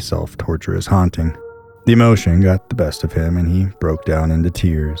encountering a self-torturous haunting. The emotion got the best of him, and he broke down into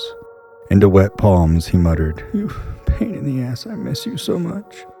tears. Into wet palms, he muttered, "You pain in the ass, I miss you so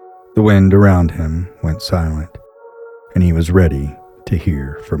much." The wind around him went silent, and he was ready to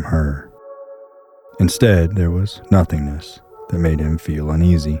hear from her. Instead, there was nothingness that made him feel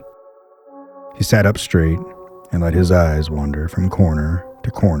uneasy. He sat up straight and let his eyes wander from corner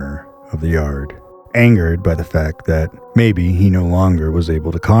to corner of the yard. Angered by the fact that maybe he no longer was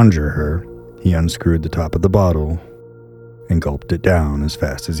able to conjure her, he unscrewed the top of the bottle and gulped it down as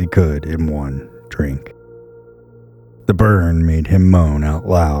fast as he could in one drink. The burn made him moan out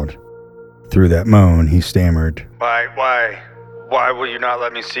loud. Through that moan, he stammered, Why will you not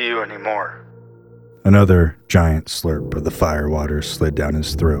let me see you anymore?" Another giant slurp of the firewater slid down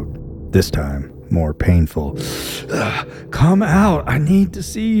his throat, this time more painful. "Come out, I need to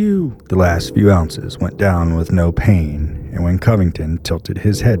see you." The last few ounces went down with no pain, and when Covington tilted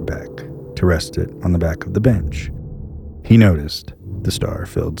his head back to rest it on the back of the bench, he noticed the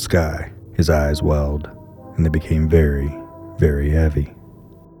star-filled sky. His eyes welled, and they became very, very heavy.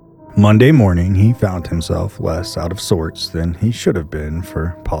 Monday morning, he found himself less out of sorts than he should have been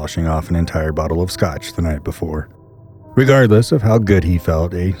for polishing off an entire bottle of scotch the night before. Regardless of how good he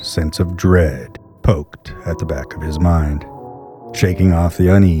felt, a sense of dread poked at the back of his mind. Shaking off the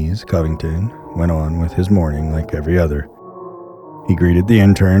unease, Covington went on with his morning like every other. He greeted the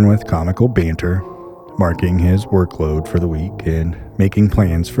intern with comical banter, marking his workload for the week and making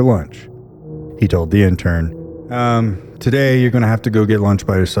plans for lunch. He told the intern, Today you're going to have to go get lunch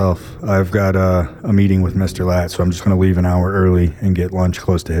by yourself. I've got a meeting with Mr. Lat, so I'm just going to leave an hour early and get lunch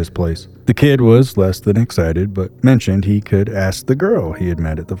close to his place." The kid was less than excited, but mentioned he could ask the girl he had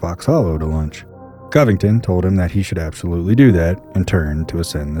met at the Fox Hollow to lunch. Covington told him that he should absolutely do that and turned to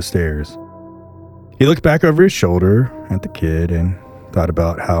ascend the stairs. He looked back over his shoulder at the kid and thought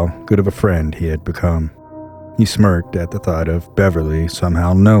about how good of a friend he had become. He smirked at the thought of Beverly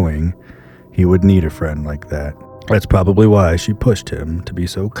somehow knowing he would need a friend like that. That's probably why she pushed him to be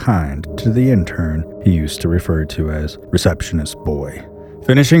so kind to the intern he used to refer to as receptionist boy.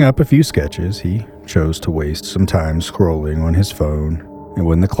 Finishing up a few sketches, he chose to waste some time scrolling on his phone, and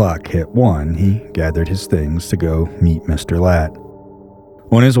when the clock hit 1, he gathered his things to go meet Mr. Lat.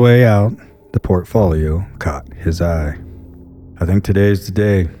 On his way out, the portfolio caught his eye. "I think today's the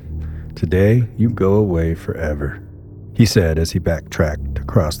day. Today, you go away forever," he said as he backtracked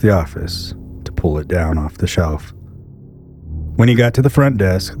across the office to pull it down off the shelf. When he got to the front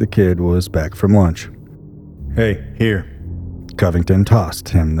desk, the kid was back from lunch. "Hey, here." Covington tossed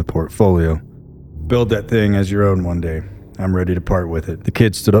him the portfolio. "Build that thing as your own one day. I'm ready to part with it." The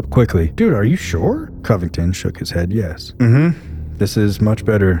kid stood up quickly. "Dude, are you sure?" Covington shook his head yes. This is much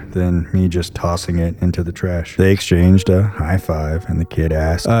better than me just tossing it into the trash." They exchanged a high five, and the kid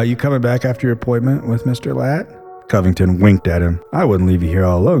asked, You coming back after your appointment with Mr. Lat?" Covington winked at him. "I wouldn't leave you here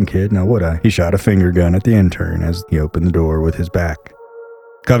all alone, kid, now would I?" He shot a finger gun at the intern as he opened the door with his back.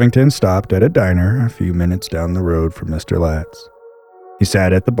 Covington stopped at a diner a few minutes down the road from Mr. Lat's. He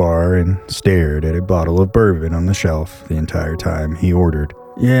sat at the bar and stared at a bottle of bourbon on the shelf the entire time he ordered.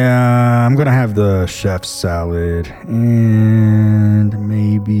 "Yeah, I'm gonna have the chef's salad, and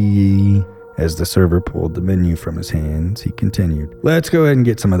maybe..." As the server pulled the menu from his hands, he continued, "Let's go ahead and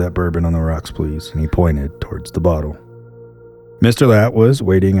get some of that bourbon on the rocks, please," and he pointed towards the bottle. Mr. Lat was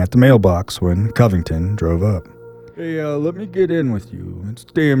waiting at the mailbox when Covington drove up. "Hey, let me get in with you. It's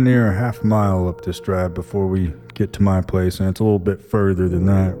damn near a half mile up this drive before we get to my place, and it's a little bit further than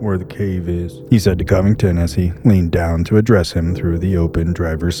that where the cave is," he said to Covington as he leaned down to address him through the open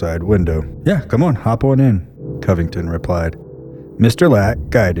driver's side window. "Yeah, come on, hop on in," Covington replied. Mr.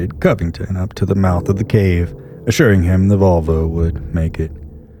 Lat guided Covington up to the mouth of the cave, assuring him the Volvo would make it.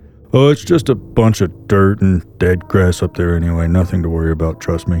 "Oh, it's just a bunch of dirt and dead grass up there anyway, nothing to worry about,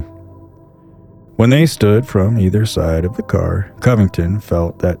 trust me." When they stood from either side of the car, Covington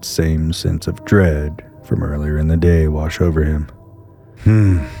felt that same sense of dread from earlier in the day wash over him.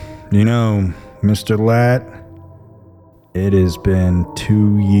 You know, Mr. Lat, it has been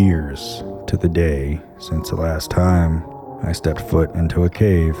 2 years to the day since the last time I stepped foot into a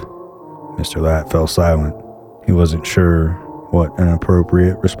cave." Mr. Lat fell silent. He wasn't sure what an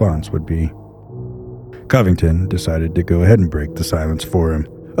appropriate response would be. Covington decided to go ahead and break the silence for him.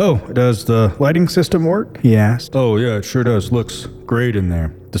 "Oh, does the lighting system work?" he asked. "Oh, yeah, it sure does. Looks great in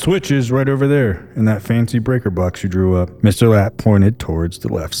there. The switch is right over there, in that fancy breaker box you drew up." Mr. Latt pointed towards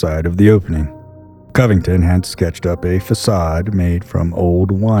the left side of the opening. Covington had sketched up a facade made from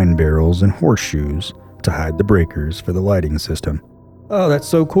old wine barrels and horseshoes to hide the breakers for the lighting system. "Oh, that's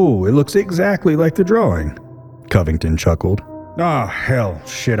so cool. It looks exactly like the drawing." Covington chuckled. "Oh, hell,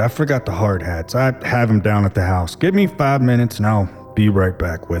 shit, I forgot the hard hats. I have them down at the house. Give me 5 minutes and I'll be right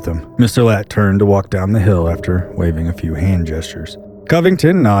back with them." Mr. Latt turned to walk down the hill after waving a few hand gestures.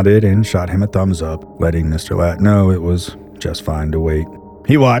 Covington nodded and shot him a thumbs up, letting Mr. Latt know it was just fine to wait.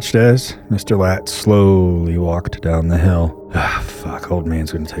 He watched as Mr. Latt slowly walked down the hill. Fuck, old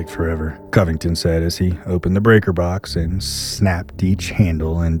man's gonna take forever," Covington said as he opened the breaker box and snapped each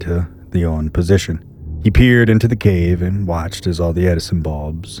handle into the on position. He peered into the cave and watched as all the Edison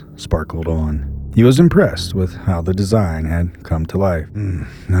bulbs sparkled on. He was impressed with how the design had come to life.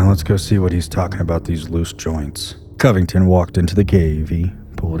 Now let's go see what he's talking about these loose joints. Covington walked into the cave. He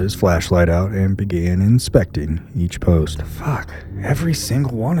pulled his flashlight out and began inspecting each post. "Fuck, every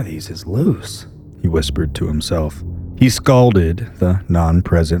single one of these is loose," he whispered to himself. He scalded the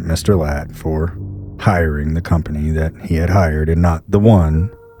non-present Mr. Latt for hiring the company that he had hired and not the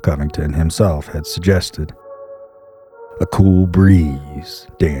one Covington himself had suggested. A cool breeze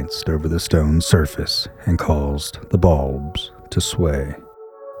danced over the stone surface and caused the bulbs to sway.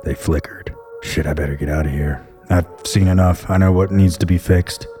 They flickered. "Shit, I better get out of here. I've seen enough. I know what needs to be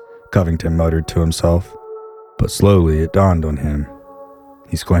fixed," Covington muttered to himself. But slowly it dawned on him.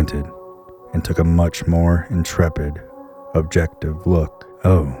 He squinted and took a much more intrepid, objective look.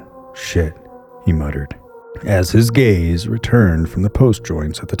 "Oh, shit," he muttered. As his gaze returned from the post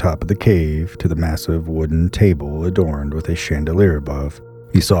joints at the top of the cave to the massive wooden table adorned with a chandelier above,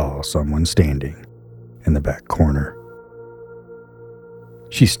 he saw someone standing in the back corner.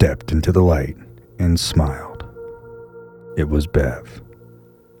 She stepped into the light and smiled. It was Bev.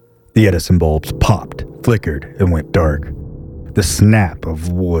 The Edison bulbs popped, flickered, and went dark. The snap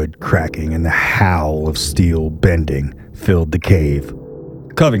of wood cracking and the howl of steel bending filled the cave.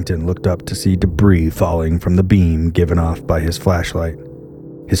 Covington looked up to see debris falling from the beam given off by his flashlight.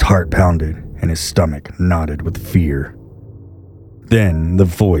 His heart pounded and his stomach knotted with fear. Then the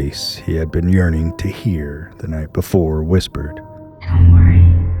voice he had been yearning to hear the night before whispered, "Don't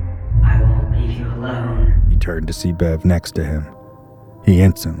worry, I won't leave you alone." He turned to see Bev next to him. He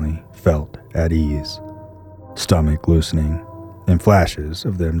instantly felt at ease, stomach loosening, and flashes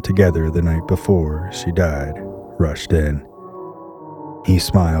of them together the night before she died rushed in. He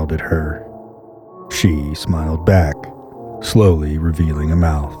smiled at her. She smiled back, slowly revealing a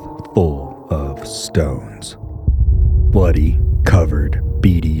mouth full of stones. Bloody, covered,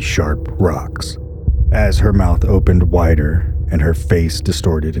 beady, sharp rocks. As her mouth opened wider and her face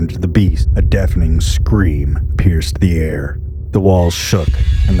distorted into the beast, a deafening scream pierced the air. The walls shook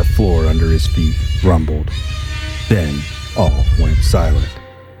and the floor under his feet rumbled. Then all went silent,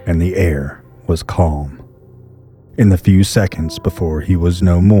 and the air was calm. In the few seconds before he was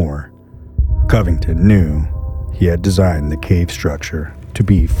no more, Covington knew he had designed the cave structure to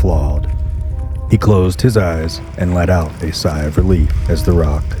be flawed. He closed his eyes and let out a sigh of relief as the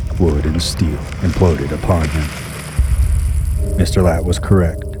rock, wood, and steel imploded upon him. Mr. Latt was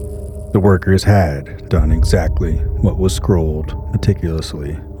correct. The workers had done exactly what was scrolled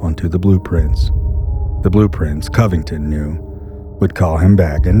meticulously onto the blueprints. The blueprints, Covington knew, would call him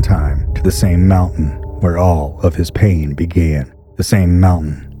back in time to the same mountain where all of his pain began, the same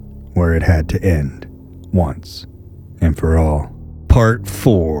mountain where it had to end, once and for all. Part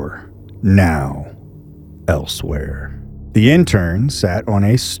 4. Now. Elsewhere. The intern sat on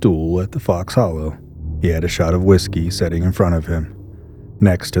a stool at the Fox Hollow. He had a shot of whiskey sitting in front of him.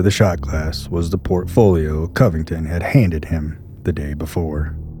 Next to the shot glass was the portfolio Covington had handed him the day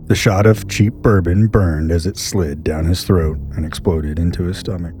before. The shot of cheap bourbon burned as it slid down his throat and exploded into his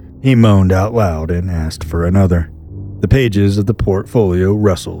stomach. He moaned out loud and asked for another. The pages of the portfolio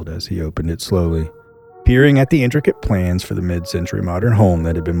rustled as he opened it slowly. Peering at the intricate plans for the mid-century modern home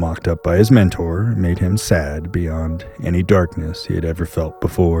that had been mocked up by his mentor made him sad beyond any darkness he had ever felt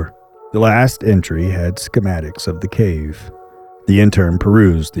before. The last entry had schematics of the cave. The intern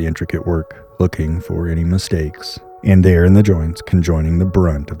perused the intricate work, looking for any mistakes. And there in the joints conjoining the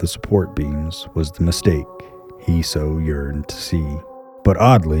brunt of the support beams was the mistake he so yearned to see. But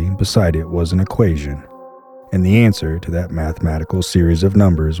oddly, beside it was an equation, and the answer to that mathematical series of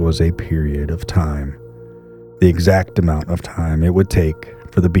numbers was a period of time. The exact amount of time it would take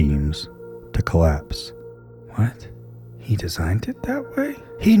for the beams to collapse. What? He designed it that way?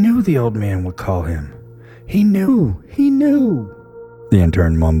 He knew the old man would call him. He knew. the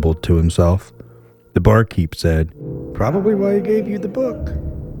intern mumbled to himself. The barkeep said, "Probably why he gave you the book.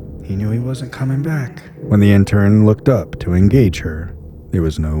 He knew he wasn't coming back." When the intern looked up to engage her, there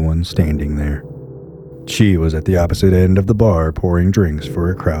was no one standing there. She was at the opposite end of the bar pouring drinks for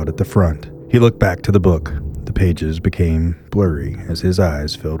a crowd at the front. He looked back to the book. The pages became blurry as his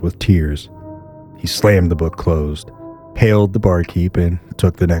eyes filled with tears. He slammed the book closed, hailed the barkeep, and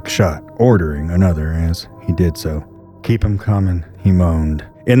took the next shot, ordering another as he did so. "Keep 'em coming," he moaned.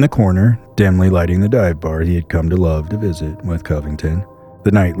 In the corner, dimly lighting the dive bar he had come to love to visit with Covington,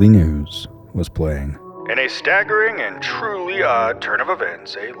 the nightly news was playing. In a staggering and truly odd turn of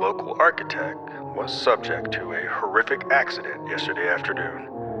events, a local architect was subject to a horrific accident yesterday afternoon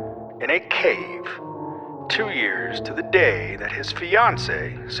in a cave, 2 years to the day that his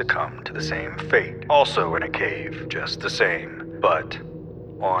fiancée succumbed to the same fate. Also in a cave, just the same, but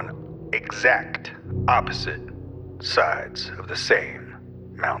on exact opposite sides of the same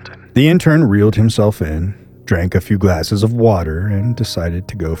mountain. The intern reeled himself in, drank a few glasses of water, and decided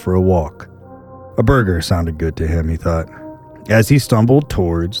to go for a walk. A burger sounded good to him, he thought. As he stumbled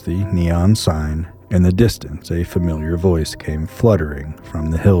towards the neon sign, in the distance a familiar voice came fluttering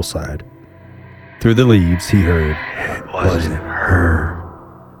from the hillside. Through the leaves he heard, "It wasn't her.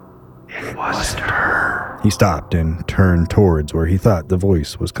 It wasn't her." He stopped and turned towards where he thought the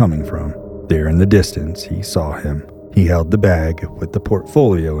voice was coming from. There in the distance he saw him. He held the bag with the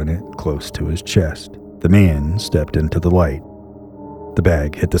portfolio in it close to his chest. The man stepped into the light. The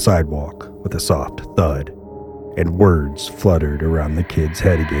bag hit the sidewalk with a soft thud, and words fluttered around the kid's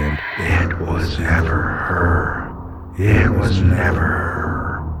head again. "It was never her. It was never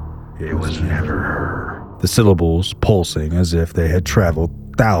her. It was never her." The syllables pulsing as if they had traveled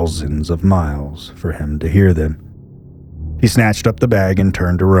thousands of miles for him to hear them. He snatched up the bag and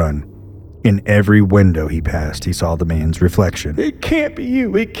turned to run. In every window he passed, he saw the man's reflection. "It can't be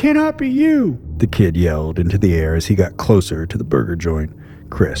you! It cannot be you!" the kid yelled into the air as he got closer to the burger joint,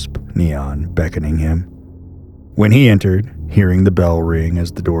 crisp neon beckoning him. When he entered, hearing the bell ring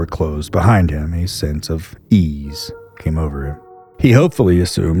as the door closed behind him, a sense of ease came over him. He hopefully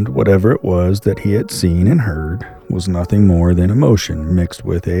assumed whatever it was that he had seen and heard was nothing more than emotion mixed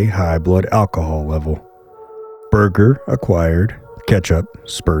with a high blood alcohol level. Burger acquired, ketchup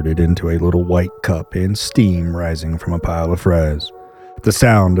spurted into a little white cup, and steam rising from a pile of fries. The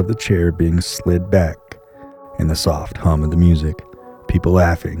sound of the chair being slid back, and the soft hum of the music. People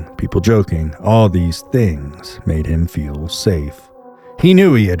laughing, people joking, all these things made him feel safe. He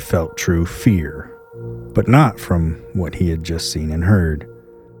knew he had felt true fear, but not from what he had just seen and heard.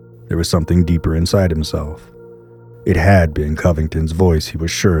 There was something deeper inside himself. It had been Covington's voice, he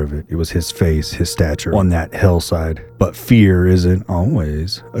was sure of it. It was his face, his stature on that hillside. But fear isn't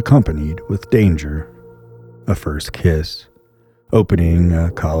always accompanied with danger. A first kiss, opening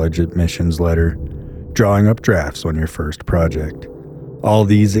a college admissions letter, drawing up drafts on your first project. All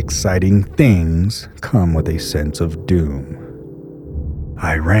these exciting things come with a sense of doom.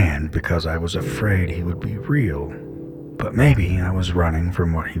 I ran because I was afraid he would be real. But maybe I was running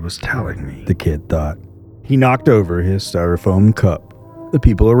from what he was telling me, the kid thought. He knocked over his styrofoam cup. The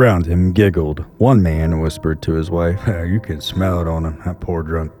people around him giggled. One man whispered to his wife, "You can smell it on him, that poor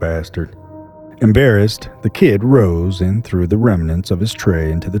drunk bastard." Embarrassed, the kid rose and threw the remnants of his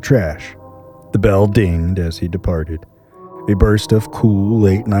tray into the trash. The bell dinged as he departed. A burst of cool,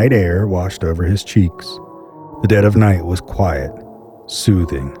 late-night air washed over his cheeks. The dead of night was quiet,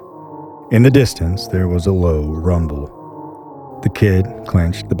 soothing. In the distance, there was a low rumble. The kid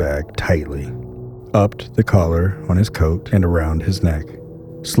clenched the bag tightly, upped the collar on his coat and around his neck.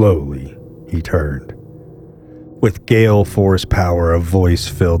 Slowly, he turned. With gale force power, a voice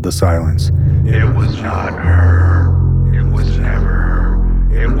filled the silence. "It was not her. It was never her.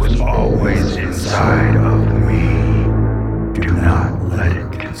 It was always inside of me. Do not let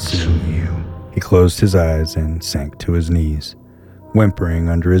it consume you." He closed his eyes and sank to his knees. Whimpering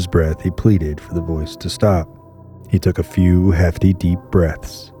under his breath, he pleaded for the voice to stop. He took a few hefty, deep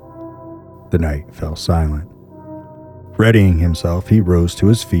breaths. The night fell silent. Readying himself, he rose to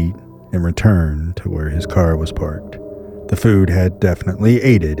his feet and returned to where his car was parked. The food had definitely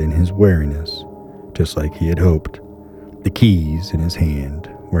aided in his wariness, just like he had hoped. The keys in his hand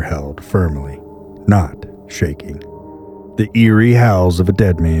were held firmly, not shaking. The eerie howls of a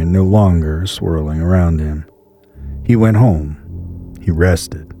dead man no longer swirling around him. He went home. He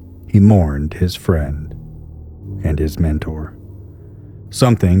rested. He mourned his friend and his mentor.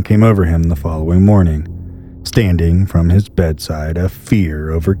 Something came over him the following morning. Standing from his bedside, a fear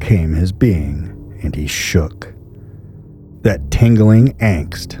overcame his being, and he shook. That tingling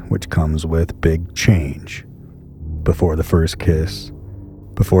angst which comes with big change. Before the first kiss,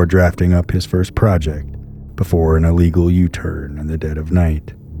 before drafting up his first project, before an illegal U-turn in the dead of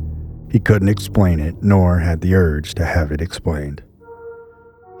night. He couldn't explain it, nor had the urge to have it explained.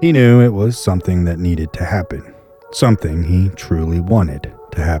 He knew it was something that needed to happen, something he truly wanted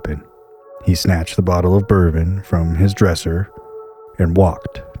to happen. He snatched the bottle of bourbon from his dresser and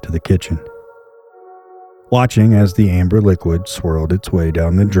walked to the kitchen. Watching as the amber liquid swirled its way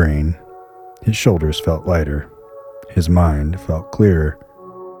down the drain, his shoulders felt lighter. His mind felt clearer.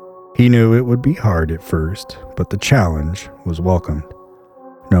 He knew it would be hard at first, but the challenge was welcomed.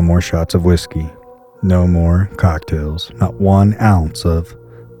 No more shots of whiskey. No more cocktails. Not 1 ounce of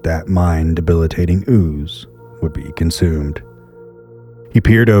that mind-debilitating ooze would be consumed. He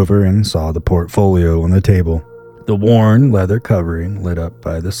peered over and saw the portfolio on the table, the worn leather covering lit up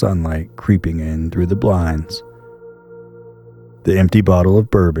by the sunlight creeping in through the blinds. The empty bottle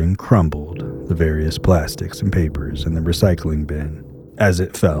of bourbon crumbled the various plastics and papers in the recycling bin as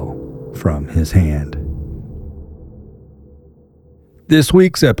it fell from his hand. This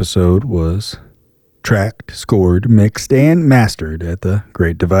week's episode was tracked, scored, mixed, and mastered at the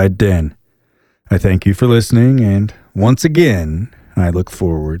Great Divide Den. I thank you for listening, and once again, I look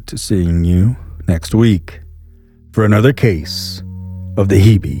forward to seeing you next week for another case of the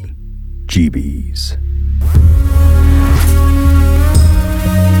heebie-jeebies.